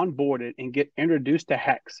get onboarded and get introduced to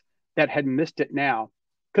Hex that had missed it now.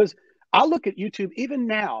 Because I look at YouTube even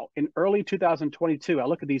now in early 2022, I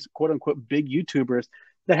look at these quote unquote big YouTubers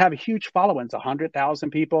that have huge followings,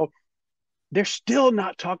 100,000 people. They're still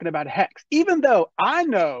not talking about Hex, even though I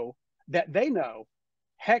know that they know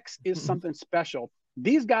Hex is something special.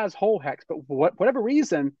 These guys hold Hex, but for whatever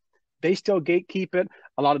reason, they still gatekeep it.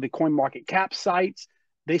 A lot of the coin market cap sites,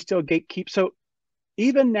 they still gatekeep. So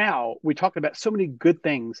even now, we talk about so many good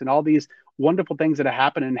things and all these wonderful things that have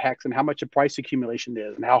happened in Hex and how much a price accumulation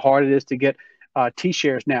is and how hard it is to get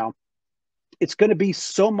T-shares now. It's going to be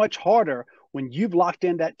so much harder when you've locked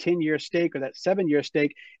in that 10-year stake or that 7-year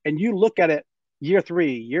stake and you look at it year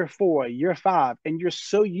 3, year 4, year 5, and you're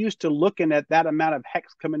so used to looking at that amount of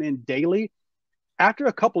Hex coming in daily. After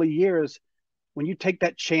a couple of years, when you take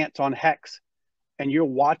that chance on Hex and you're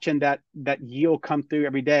watching that yield come through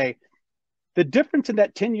every day, the difference in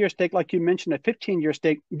that 10-year stake, like you mentioned, a 15-year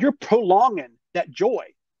stake, you're prolonging that joy,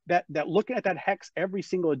 that looking at that Hex every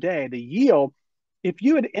single day, the yield. If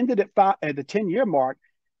you had ended at the 10-year mark,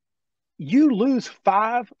 you lose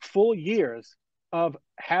 5 full years of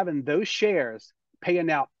having those shares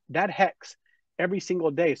paying out that Hex every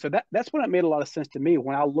single day. So that's when it made a lot of sense to me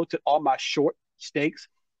when I looked at all my short stakes,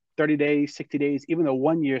 30 days, 60 days, even the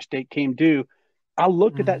 1-year stake came due. I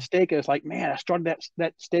looked at that stake and it's like, man, I started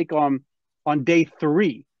that stake on day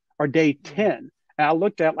 3 or day 10. And I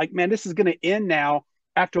looked at like, man, this is going to end now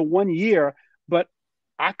after 1 year, but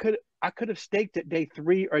I could have staked at day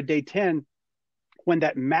 3 or day 10 when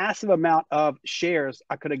that massive amount of shares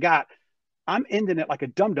I could have got. I'm ending it like a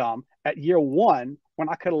dum-dum at year 1 when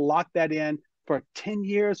I could have locked that in for 10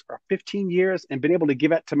 years or 15 years and been able to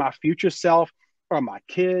give it to my future self or my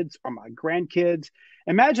kids or my grandkids.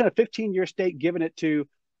 Imagine a 15-year stake giving it to,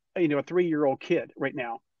 a 3-year-old kid right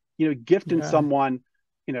now, gifting someone,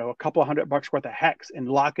 a couple of $100 worth of Hex and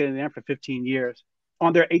locking it in for 15 years.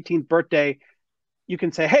 On their 18th birthday, you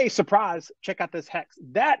can say, hey, surprise, check out this Hex.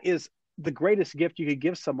 That is the greatest gift you could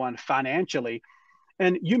give someone financially.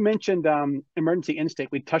 And you mentioned emergency in-stake.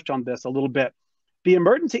 We touched on this a little bit. The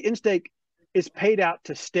emergency in-stake is paid out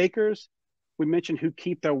to stakers. We mentioned who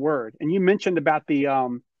keep their word. And you mentioned about the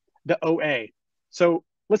OA. So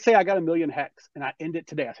let's say I got 1 million Hex and I end it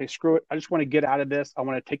today. I say, screw it. I just want to get out of this. I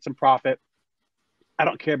want to take some profit. I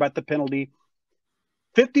don't care about the penalty.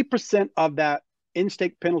 50% of that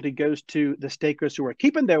in-stake penalty goes to the stakers who are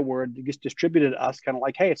keeping their word. It gets distributed to us, kind of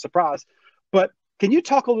like, hey, surprise. But can you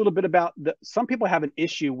talk a little bit about some people have an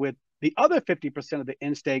issue with the other 50% of the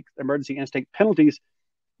in-stake, emergency in-stake penalties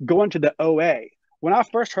going to the OA? When I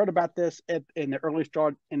first heard about this in the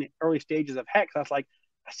early stages of Hex, I was like,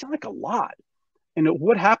 that sounds like a lot. And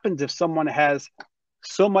what happens if someone has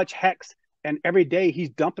so much Hex and every day he's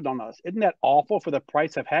dumping on us? Isn't that awful for the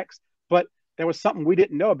price of Hex? But there was something we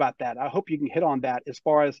didn't know about that. I hope you can hit on that as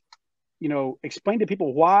far as, explain to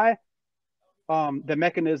people why the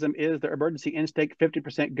mechanism is the emergency in-stake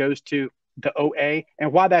 50% goes to the OA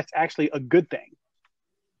and why that's actually a good thing.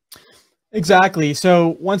 Exactly.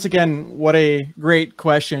 So once again, what a great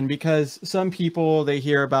question, because some people, they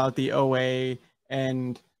hear about the OA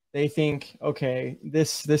and they think, okay,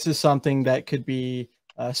 this is something that could be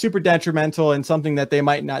super detrimental and something that they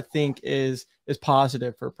might not think is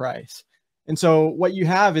positive for price. And so what you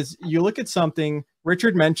have is you look at something.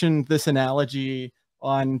 Richard mentioned this analogy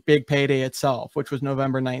on Big Payday itself, which was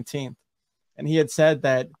November 19th. And he had said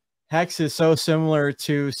that Hex is so similar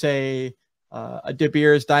to, say, a De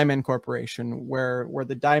Beers Diamond Corporation, where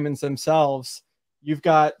the diamonds themselves, you've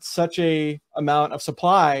got such a amount of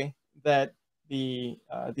supply that the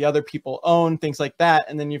other people own, things like that.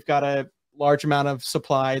 And then you've got a large amount of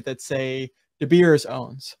supply that, say, De Beers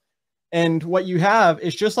owns. And what you have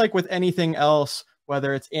is just like with anything else,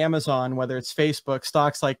 whether it's Amazon, whether it's Facebook,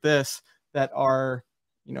 stocks like this that are,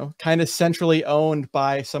 kind of centrally owned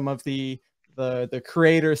by some of the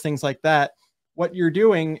creators, things like that. What you're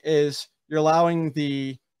doing is you're allowing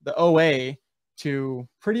the OA to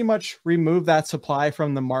pretty much remove that supply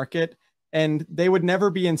from the market, and they would never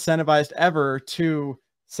be incentivized ever to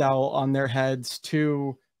sell on their heads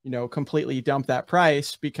to, completely dump that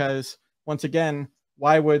price, because once again,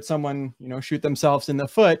 why would someone, shoot themselves in the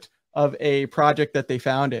foot of a project that they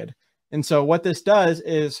founded? And so what this does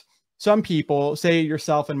is some people, say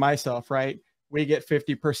yourself and myself, right? We get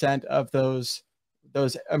 50% of those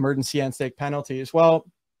emergency in-stake penalties.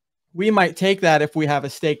 Well, we might take that if we have a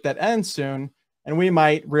stake that ends soon, and we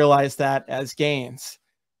might realize that as gains.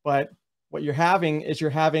 But what you're having is you're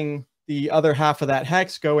having the other half of that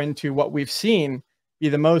Hex go into what we've seen be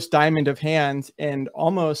the most diamond of hands and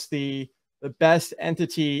almost the best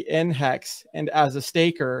entity in Hex and as a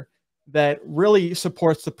staker that really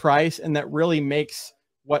supports the price and that really makes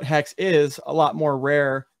what Hex is a lot more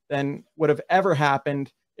rare than would have ever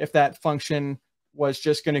happened if that function was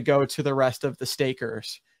just going to go to the rest of the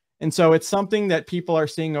stakers. And so it's something that people are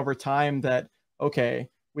seeing over time that, okay,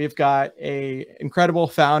 we've got a incredible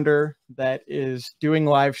founder that is doing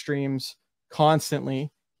live streams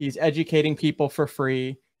constantly. He's educating people for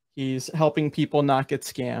free. He's helping people not get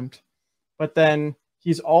scammed. But then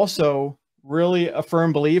he's also really a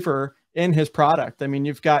firm believer in his product. I mean,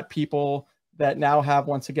 you've got people that now have,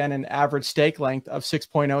 once again, an average stake length of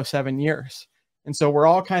 6.07 years. And so we're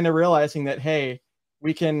all kind of realizing that, hey,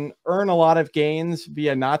 we can earn a lot of gains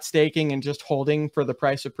via not staking and just holding for the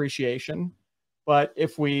price appreciation. But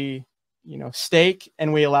if we, stake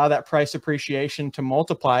and we allow that price appreciation to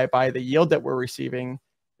multiply by the yield that we're receiving,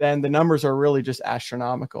 then the numbers are really just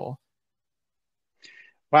astronomical.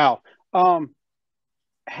 Wow.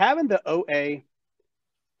 Having the OA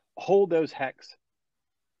hold those Hex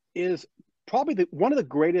is probably one of the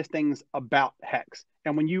greatest things about Hex.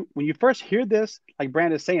 And when you first hear this, like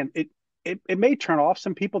Brand is saying, it may turn off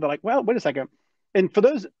some people. They're like, well, wait a second. And for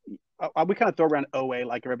those, we kind of throw around OA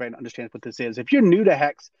like everybody understands what this is. If you're new to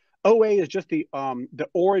Hex, OA is just the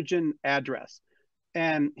origin address.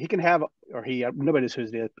 And he can have, or he, nobody knows who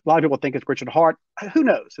it is. A lot of people think it's Richard Hart. Who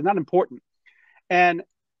knows? It's not important. And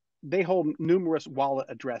they hold numerous wallet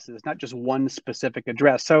addresses, not just one specific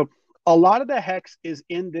address. So a lot of the Hex is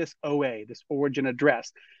in this OA, this origin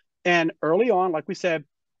address. And early on, like we said,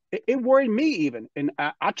 it worried me even. And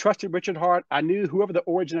I trusted Richard Hart. I knew whoever the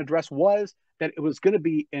origin address was, that it was going to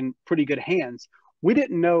be in pretty good hands. We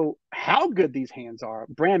didn't know how good these hands are.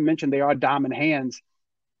 Brand mentioned they are diamond hands.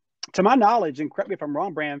 To my knowledge, and correct me if I'm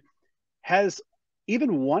wrong, Brand, has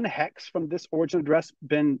even one Hex from this origin address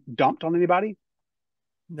been dumped on anybody?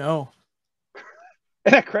 No.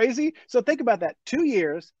 Isn't that crazy? So think about that. 2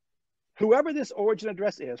 years, whoever this origin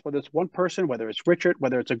address is, whether it's one person, whether it's Richard,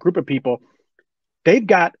 whether it's a group of people, they've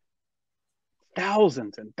got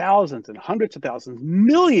thousands and thousands and hundreds of thousands,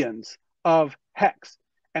 millions of Hex.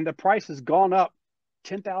 And the price has gone up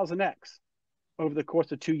 10,000x over the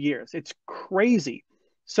course of 2 years. It's crazy.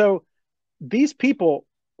 So these people,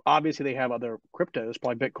 obviously they have other cryptos,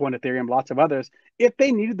 probably Bitcoin, Ethereum, lots of others. If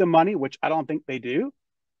they needed the money, which I don't think they do,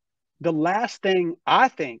 the last thing I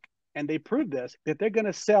think, and they proved this, that they're going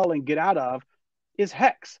to sell and get out of is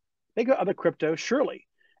Hex. They got other cryptos, surely.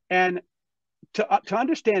 And to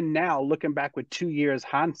understand now, looking back with 2 years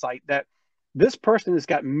hindsight, that this person has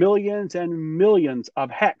got millions and millions of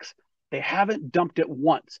Hex. They haven't dumped it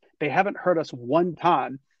once. They haven't hurt us one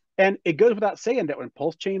time. And it goes without saying that when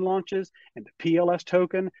PulseChain launches and the PLS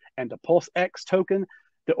token and the PulseX token,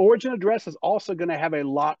 the origin address is also going to have a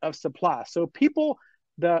lot of supply. So people,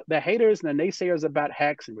 the haters and the naysayers about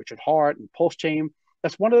Hex and Richard Hart and PulseChain,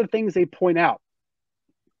 that's one of the things they point out.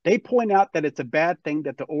 They point out that it's a bad thing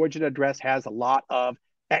that the origin address has a lot of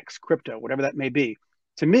X crypto, whatever that may be.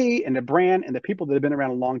 To me and the brand and the people that have been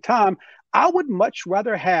around a long time, I would much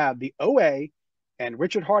rather have the OA and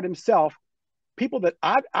Richard Hart himself, people that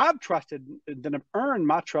I've trusted, that have earned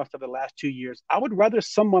my trust over the last 2 years. I would rather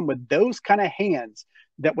someone with those kind of hands,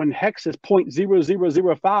 that when Hex is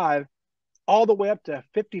 0.0005 all the way up to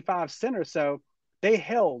 55 cents or so, they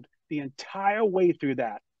held the entire way through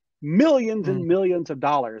that. Millions and millions of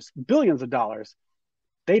dollars, billions of dollars,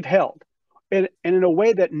 they've held. And in a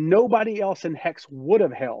way that nobody else in Hex would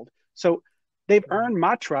have held. So they've earned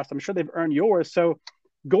my trust. I'm sure they've earned yours. So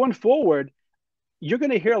going forward, you're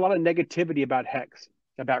going to hear a lot of negativity about Hex,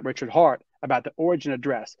 about Richard Hart, about the origin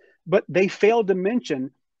address. But they failed to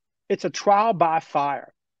mention it's a trial by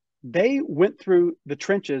fire. They went through the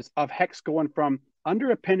trenches of Hex going from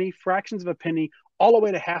under a penny, fractions of a penny, all the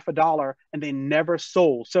way to $0.50, and they never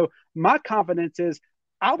sold. So my confidence is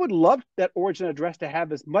I would love that origin address to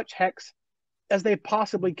have as much Hex as they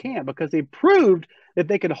possibly can, because they proved that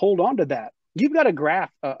they can hold on to that. You've got a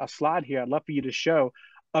graph, a slide here I'd love for you to show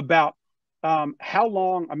about how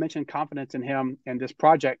long, I mentioned confidence in him and this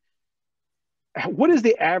project. What is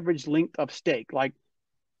the average length of stake? Like,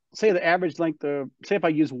 say the average length of, say if I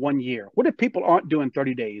use 1 year, what if people aren't doing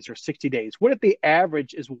 30 days or 60 days? What if the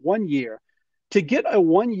average is 1 year? To get a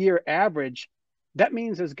 1 year average, that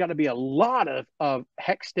means there's got to be a lot of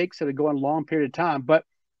Hex stakes that are going a long period of time, but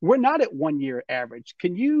we're not at 1 year average.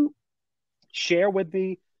 Can you share with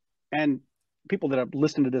me, and people that are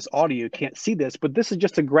listening to this audio can't see this, but this is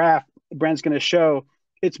just a graph Brand's going to show.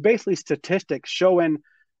 It's basically statistics showing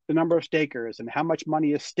the number of stakers and how much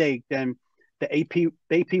money is staked and the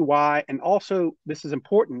APY. And also, this is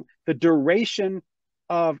important, the duration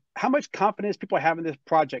of how much confidence people have in this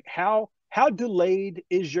project. How delayed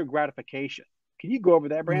is your gratification? Can you go over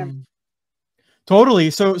that, Bram?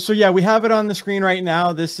 Totally. So yeah, we have it on the screen right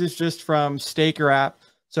now. This is just from Staker app.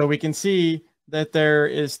 So we can see that there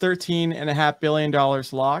is $13.5 billion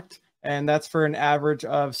locked, and that's for an average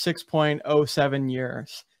of 6.07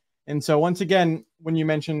 years. And so once again, when you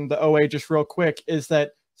mentioned the OA, just real quick, is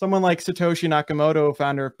that someone like Satoshi Nakamoto,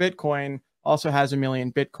 founder of Bitcoin, also has 1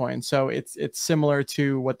 million Bitcoin. So it's similar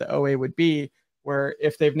to what the OA would be, where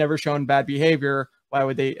if they've never shown bad behavior, why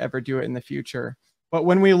would they ever do it in the future? But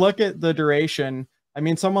when we look at the duration, I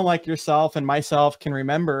mean, someone like yourself and myself can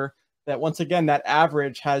remember that once again, that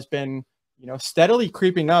average has been, steadily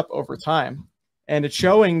creeping up over time. And it's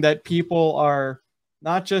showing that people are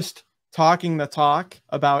not just talking the talk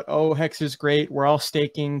about, oh, Hex is great, we're all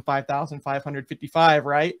staking 5,555,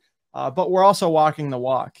 right? But we're also walking the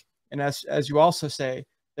walk. And as you also say,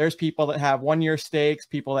 there's people that have 1 year stakes,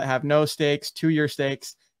 people that have no stakes, 2 year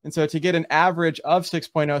stakes. And so to get an average of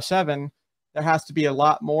 6.07, there has to be a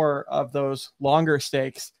lot more of those longer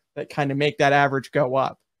stakes that kind of make that average go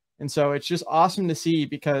up. And so it's just awesome to see,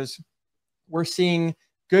 because we're seeing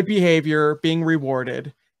good behavior being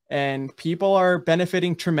rewarded and people are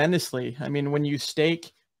benefiting tremendously. I mean, when you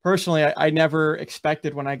stake, personally, I never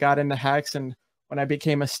expected when I got into Hex and when I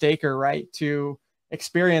became a staker, right, to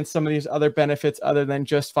experience some of these other benefits other than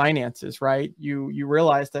just finances, right? You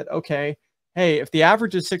realize that, okay, hey, if the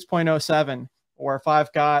average is 6.07, or if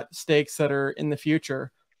I've got stakes that are in the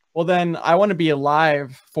future, well, then I want to be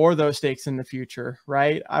alive for those stakes in the future,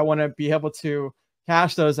 right? I want to be able to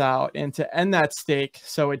cash those out and to end that stake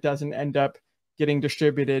so it doesn't end up getting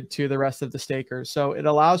distributed to the rest of the stakers. So it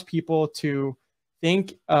allows people to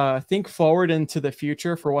think forward into the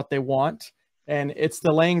future for what they want. And it's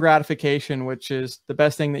delaying gratification, which is the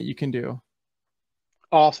best thing that you can do.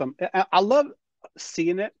 Awesome. I love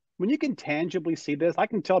seeing it. When you can tangibly see this, I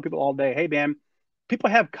can tell people all day, hey, man, people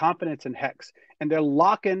have confidence in Hex and they're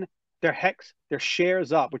locking their Hex, their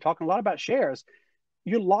shares up. We're talking a lot about shares.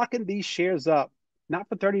 You're locking these shares up, not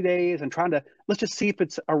for 30 days and trying to, let's just see if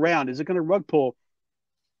it's around. Is it going to rug pull?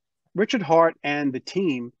 Richard Hart and the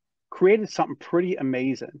team created something pretty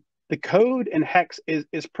amazing. The code in Hex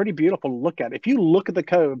is pretty beautiful to look at. If you look at the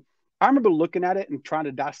code, I remember looking at it and trying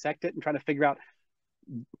to dissect it and trying to figure out,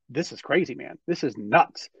 this is crazy, man. This is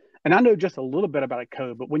nuts. And I know just a little bit about a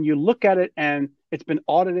code, but when you look at it and it's been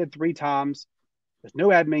audited 3 times, there's no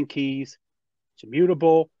admin keys, it's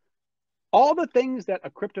immutable, all the things that a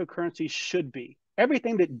cryptocurrency should be,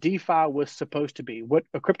 everything that DeFi was supposed to be, what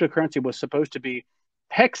a cryptocurrency was supposed to be,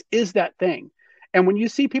 Hex is that thing. And when you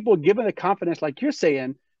see people given the confidence, like you're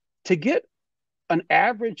saying, to get an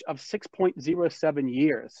average of 6.07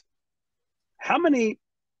 years, how many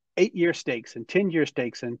 8-year stakes and 10-year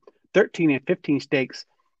stakes and 13 and 15 stakes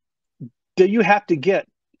do you have to get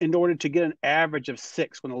in order to get an average of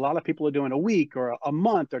 6 when a lot of people are doing a week or a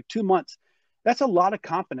month or 2 months? That's a lot of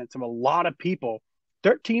confidence of a lot of people.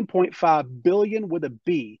 13.5 billion with a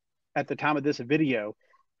B at the time of this video.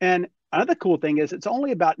 And another cool thing is it's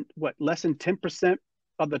only about less than 10%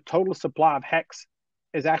 of the total supply of Hex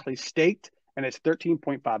is actually staked, and it's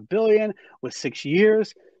 13.5 billion with 6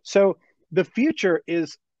 years. So the future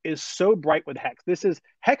is so bright with Hex.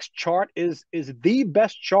 Hex chart is the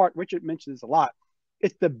best chart. Richard mentions this a lot.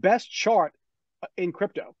 It's the best chart in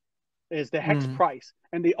crypto, is the Hex price.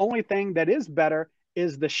 And the only thing that is better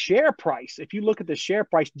is the share price. If you look at the share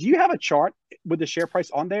price, do you have a chart with the share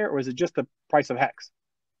price on there, or is it just the price of Hex?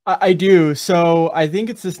 I do. So I think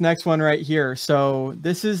it's this next one right here. So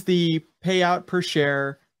this is the payout per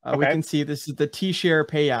share. Okay. We can see this is the T-share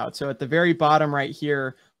payout. So at the very bottom right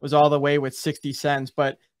here was all the way with 60 cents.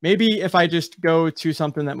 But maybe if I just go to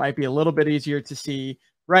something that might be a little bit easier to see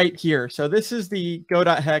right here. So this is the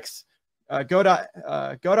go.hex,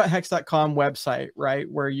 go.hex.com website, right,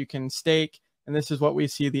 where you can stake. And this is what we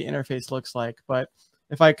see the interface looks like. But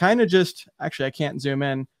if I kind of just, actually, I can't zoom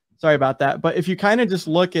in. Sorry about that. But if you kind of just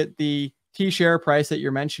look at the T-share price that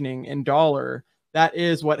you're mentioning in dollar, that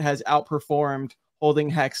is what has outperformed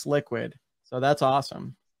holding Hex liquid. So that's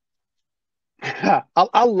awesome.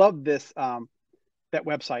 I love this, that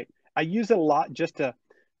website. I use it a lot just to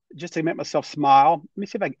make myself smile. Let me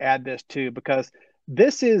see if I can add this too, because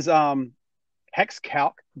this is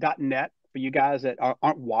hexcalc.net for you guys that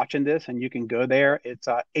aren't watching this, and you can go there. It's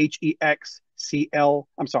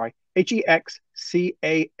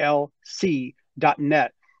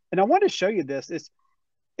hexcalc.net. And I want to show you this.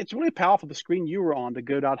 It's really powerful. The screen you were on, the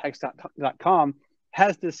go.hex.com,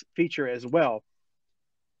 has this feature as well.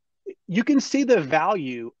 You can see the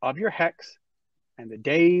value of your Hex and the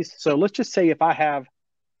days. So let's just say if I have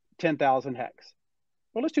 10,000 Hex,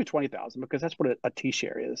 Well, let's do 20,000 because that's what a T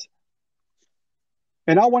share is.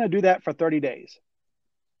 And I want to do that for 30 days.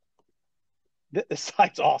 The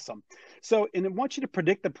site's awesome. So, and I want you to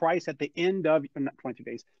predict the price at the end of, not 22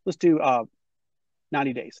 days. Let's do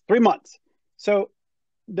 90 days, 3 months. So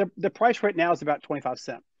the price right now is about 25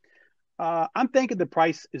 cents. I'm thinking the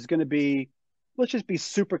price is going to be, let's just be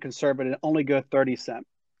super conservative and only go 30 cents.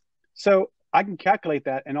 So I can calculate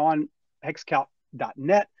that, and on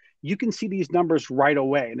hexcalc.net, you can see these numbers right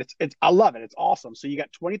away. And it's I love it. It's awesome. So you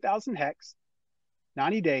got 20,000 hex,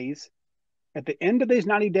 90 days. At the end of these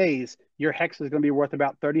 90 days, your hex is going to be worth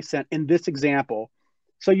about 30 cents in this example.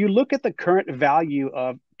 So you look at the current value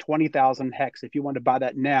of 20,000 hex. If you want to buy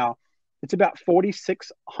that now, it's about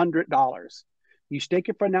 $4,600. You stake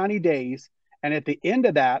it for 90 days. And at the end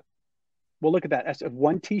of that, we'll look at that. That's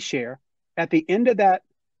one T share. At the end of that,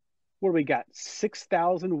 what do we got?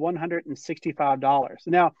 $6,165.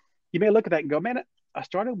 Now, you may look at that and go, man, I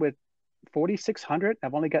started with 4,600.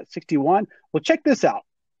 I've only got 61. Well, check this out.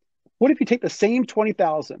 What if you take the same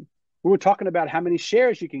 20,000? We were talking about how many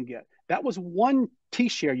shares you can get. That was one T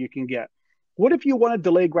share you can get. What if you want to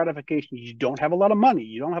delay gratification? You don't have a lot of money.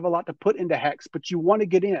 You don't have a lot to put into Hex, but you want to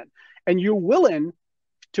get in. And you're willing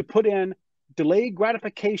to put in delayed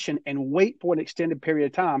gratification and wait for an extended period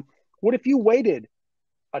of time. What if you waited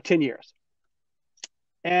 10 years?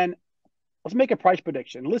 And let's make a price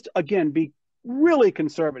prediction. Let's, again, be really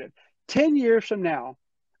conservative. 10 years from now,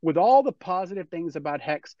 with all the positive things about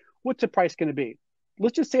Hex, what's the price going to be?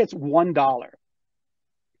 Let's just say it's $1.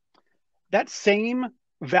 That same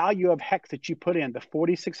value of Hex that you put in, the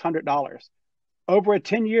 $4,600, over a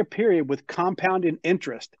 10-year period with compounded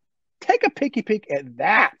interest, take a peeky peek at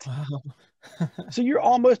that. Wow. So you're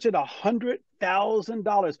almost at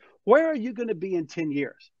 $100,000. Where are you going to be in 10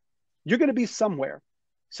 years? You're going to be somewhere.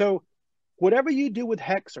 So whatever you do with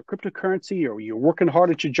Hex or cryptocurrency, or you're working hard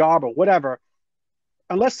at your job or whatever,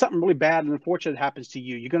 unless something really bad and unfortunate happens to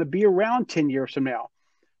you, you're going to be around 10 years from now.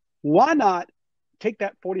 Why not take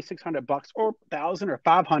that $4,600 or 1,000 or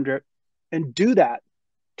 500 and do that?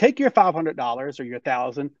 Take your $500 or your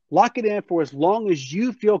 1,000, lock it in for as long as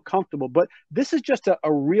you feel comfortable. But this is just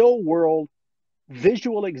a real world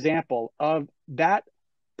visual example of that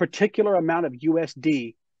particular amount of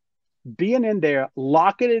USD being in there,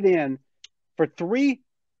 locking it in for 3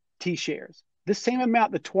 T shares. This same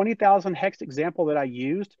amount, the 20,000 Hex example that I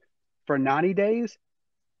used for 90 days,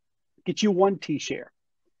 get you 1 T share.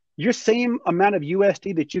 Your same amount of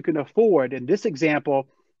USD that you can afford in this example,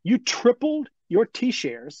 you tripled your T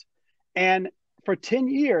shares. And for 10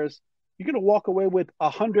 years, you're going to walk away with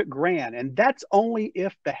 100 grand. And that's only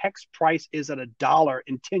if the Hex price is at $1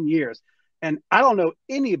 in 10 years. And I don't know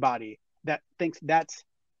anybody that thinks that's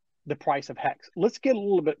the price of Hex. Let's get a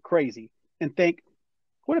little bit crazy and think,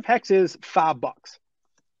 what if Hex is $5?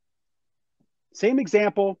 Same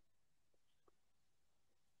example.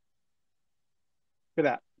 Look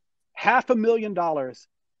at that. $500,000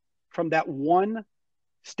 from that one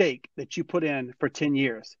stake that you put in for 10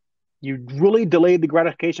 years. You really delayed the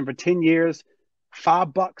gratification for 10 years,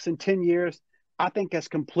 $5 in 10 years. I think that's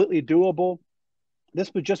completely doable.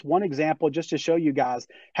 This was just one example just to show you guys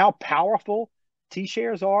how powerful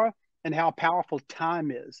T-shares are and how powerful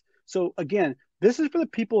time is. So again, this is for the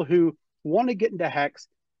people who want to get into Hex.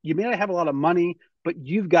 You may not have a lot of money, but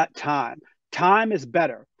you've got time. Time is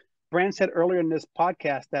better. Brand said earlier in this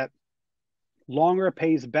podcast that longer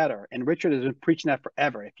pays better. And Richard has been preaching that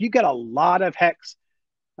forever. If you got a lot of Hex,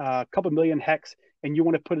 a couple million Hex, and you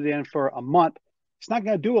want to put it in for a month, it's not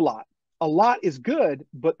going to do a lot. A lot is good,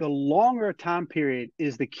 but the longer time period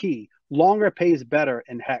is the key. Longer pays better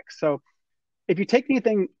in Hex. So if you take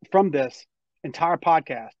anything from this entire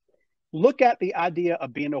podcast, look at the idea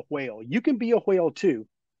of being a whale. You can be a whale too.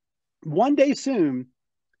 One day soon,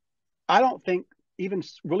 I don't think even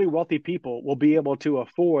really wealthy people will be able to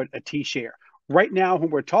afford a T-share. Right now,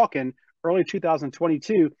 when we're talking early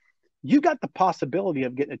 2022, you got the possibility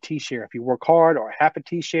of getting a T-share if you work hard, or half a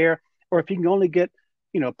T-share, or if you can only get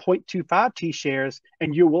 0.25 T-shares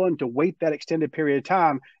and you're willing to wait that extended period of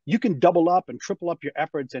time, you can double up and triple up your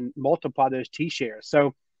efforts and multiply those T-shares.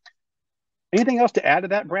 So anything else to add to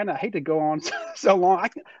that, Brandon? I hate to go on so long.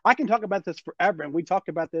 I can talk about this forever, and we talked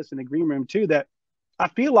about this in the green room too, that I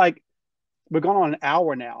feel like we're going on an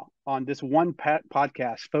hour now on this one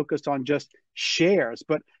podcast focused on just shares,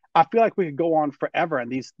 but I feel like we could go on forever,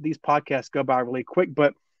 and these podcasts go by really quick.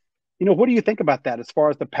 But what do you think about that as far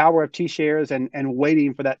as the power of T-shares and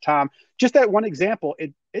waiting for that time? Just that one example,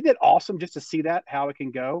 isn't it awesome just to see that, how it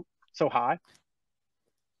can go so high?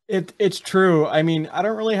 It's true. I mean, I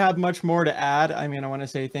don't really have much more to add. I mean, I want to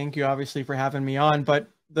say thank you, obviously, for having me on. But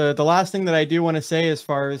the last thing that I do want to say, as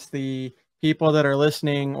far as the people that are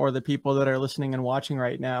listening, or the people that are listening and watching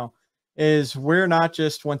right now, is we're not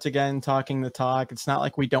just, once again, talking the talk. It's not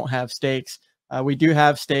like we don't have stakes. We do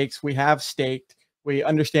have stakes. We have staked. We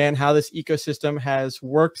understand how this ecosystem has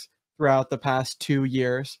worked throughout the past 2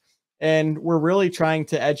 years. And we're really trying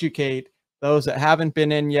to educate those that haven't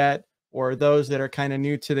been in yet, or those that are kind of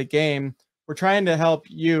new to the game. We're trying to help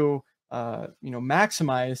you,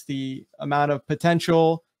 maximize the amount of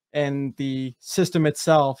potential and the system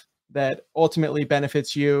itself that ultimately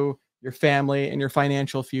benefits you, your family, and your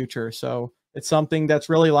financial future. So it's something that's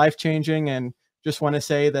really life-changing, and just want to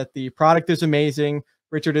say that the product is amazing,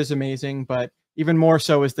 Richard is amazing, but even more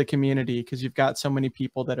so is the community, because you've got so many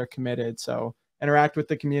people that are committed. So interact with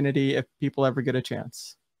the community if people ever get a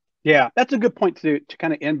chance. Yeah, that's a good point to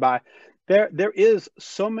kind of end by. There is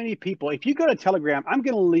so many people. If you go to Telegram, I'm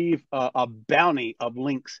going to leave a bounty of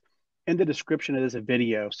links in the description of this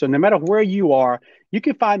video. So no matter where you are, you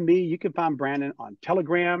can find me, you can find Brandon on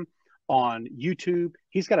Telegram, on YouTube.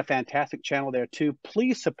 He's got a fantastic channel there too.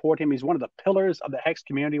 Please support him. He's one of the pillars of the Hex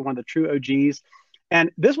community, one of the true OGs.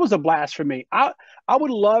 And this was a blast for me. I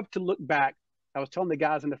would love to look back. I was telling the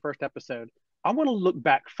guys in the first episode, I want to look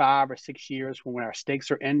back 5 or 6 years when our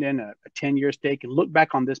stakes are ending, a 10-year stake, and look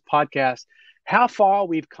back on this podcast, how far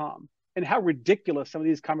we've come and how ridiculous some of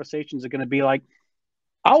these conversations are going to be. Like,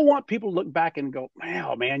 I want people to look back and go,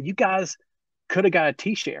 wow, man, you guys could have got a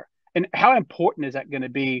T-share. And how important is that going to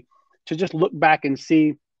be to just look back and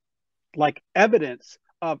see like evidence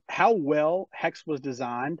of how well Hex was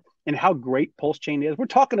designed and how great PulseChain is. We're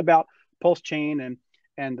talking about PulseChain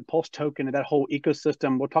and the Pulse token and that whole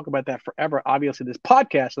ecosystem. We'll talk about that forever. Obviously, this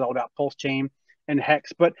podcast is all about PulseChain and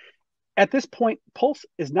Hex. But at this point, Pulse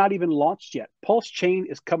is not even launched yet. PulseChain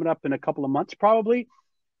is coming up in a couple of months, probably.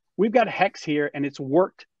 We've got Hex here, and it's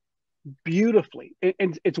worked beautifully.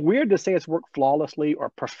 And it's weird to say it's worked flawlessly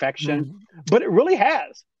or perfection, but it really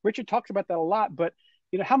has. Richard talks about that a lot. But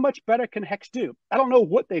how much better can Hex do? I don't know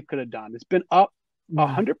what they could have done. It's been up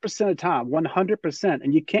 100% of the time, 100%,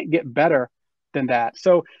 and you can't get better than that.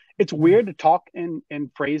 So it's weird to talk in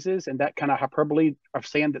phrases and that kind of hyperbole of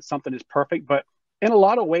saying that something is perfect, but in a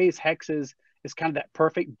lot of ways, Hex is kind of that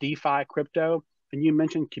perfect DeFi crypto. And you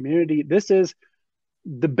mentioned community. This is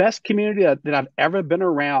the best community that I've ever been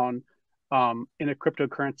around in a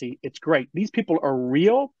cryptocurrency. It's great. These people are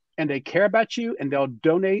real, and they care about you, and they'll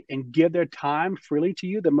donate and give their time freely to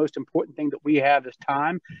you. The most important thing that we have is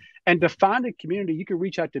time. And to find a community, you can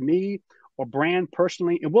reach out to me or Brand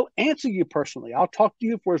personally, and we'll answer you personally. I'll talk to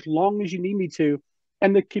you for as long as you need me to.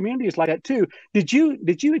 And the community is like that too. Did you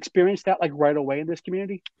experience that like right away in this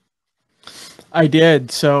community? I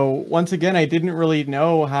did. So once again, I didn't really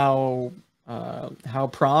know how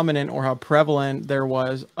prominent or how prevalent there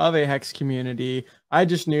was of a Hex community. I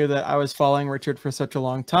just knew that I was following Richard for such a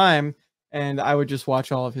long time, and I would just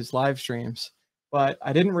watch all of his live streams. But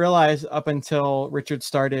I didn't realize up until Richard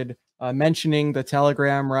started mentioning the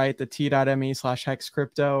Telegram, right? The t.me/Hex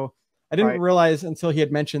crypto. I didn't realize until he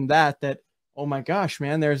had mentioned that, oh my gosh,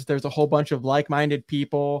 man, there's a whole bunch of like-minded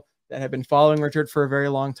people that have been following Richard for a very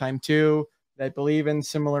long time too, that believe in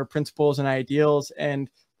similar principles and ideals, and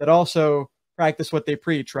that also practice what they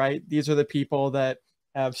preach, right? These are the people that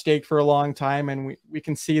have staked for a long time, and we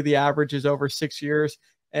can see the average is over 6 years.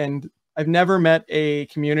 And I've never met a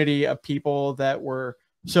community of people that were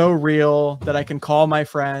so real that I can call my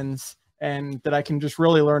friends and that I can just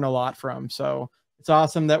really learn a lot from. So it's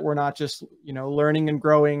awesome that we're not just, learning and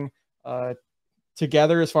growing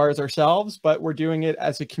together as far as ourselves, but we're doing it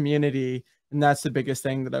as a community. And that's the biggest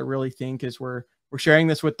thing that I really think is we're sharing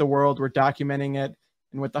this with the world. We're documenting it.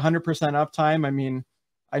 And with the 100% uptime, I mean,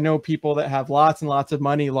 I know people that have lots and lots of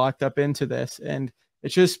money locked up into this. And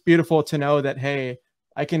it's just beautiful to know that, hey,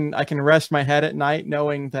 I can rest my head at night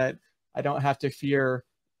knowing that I don't have to fear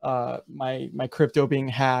my crypto being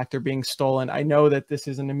hacked or being stolen. I know that this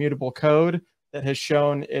is an immutable code that has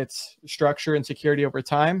shown its structure and security over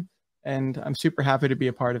time, and I'm super happy to be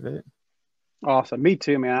a part of it. Awesome. Me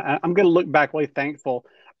too, man. I'm going to look back really thankful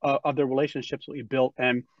of the relationships that we built,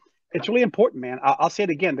 and it's really important, man. I'll say it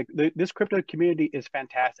again. This crypto community is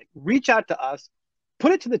fantastic. Reach out to us.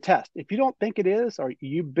 Put it to the test. If you don't think it is, or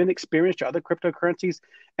you've been experienced to other cryptocurrencies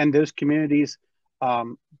and those communities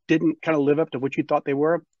didn't kind of live up to what you thought they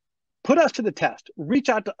were, put us to the test. Reach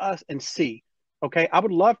out to us and see. Okay, I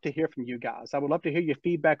would love to hear from you guys. I would love to hear your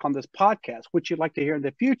feedback on this podcast, what you'd like to hear in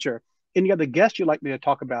the future, any other guests you'd like me to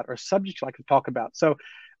talk about or subjects you'd like to talk about. So,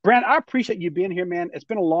 Brand, I appreciate you being here, man. It's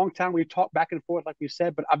been a long time. We've talked back and forth, like we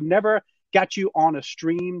said, but I've never got you on a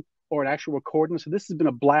stream or an actual recording. So this has been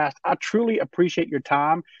a blast. I truly appreciate your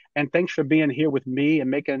time, and thanks for being here with me and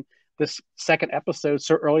making this second episode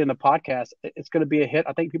so early in the podcast. It's going to be a hit.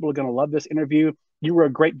 I think people are going to love this interview. You were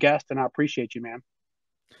a great guest, and I appreciate you, man.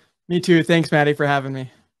 Me too. Thanks, Matty, for having me.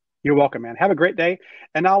 You're welcome, man. Have a great day.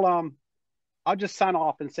 And I'll just sign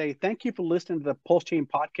off and say thank you for listening to the PulseChain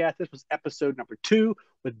podcast. This was episode number 2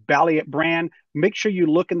 with Ballietbran. Make sure you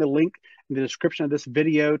look in the link in the description of this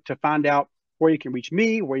video to find out where you can reach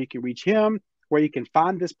me, where you can reach him, where you can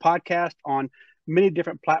find this podcast on many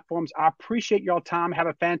different platforms. I appreciate y'all time. Have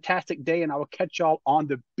a fantastic day, and I will catch y'all on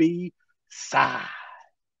the B side.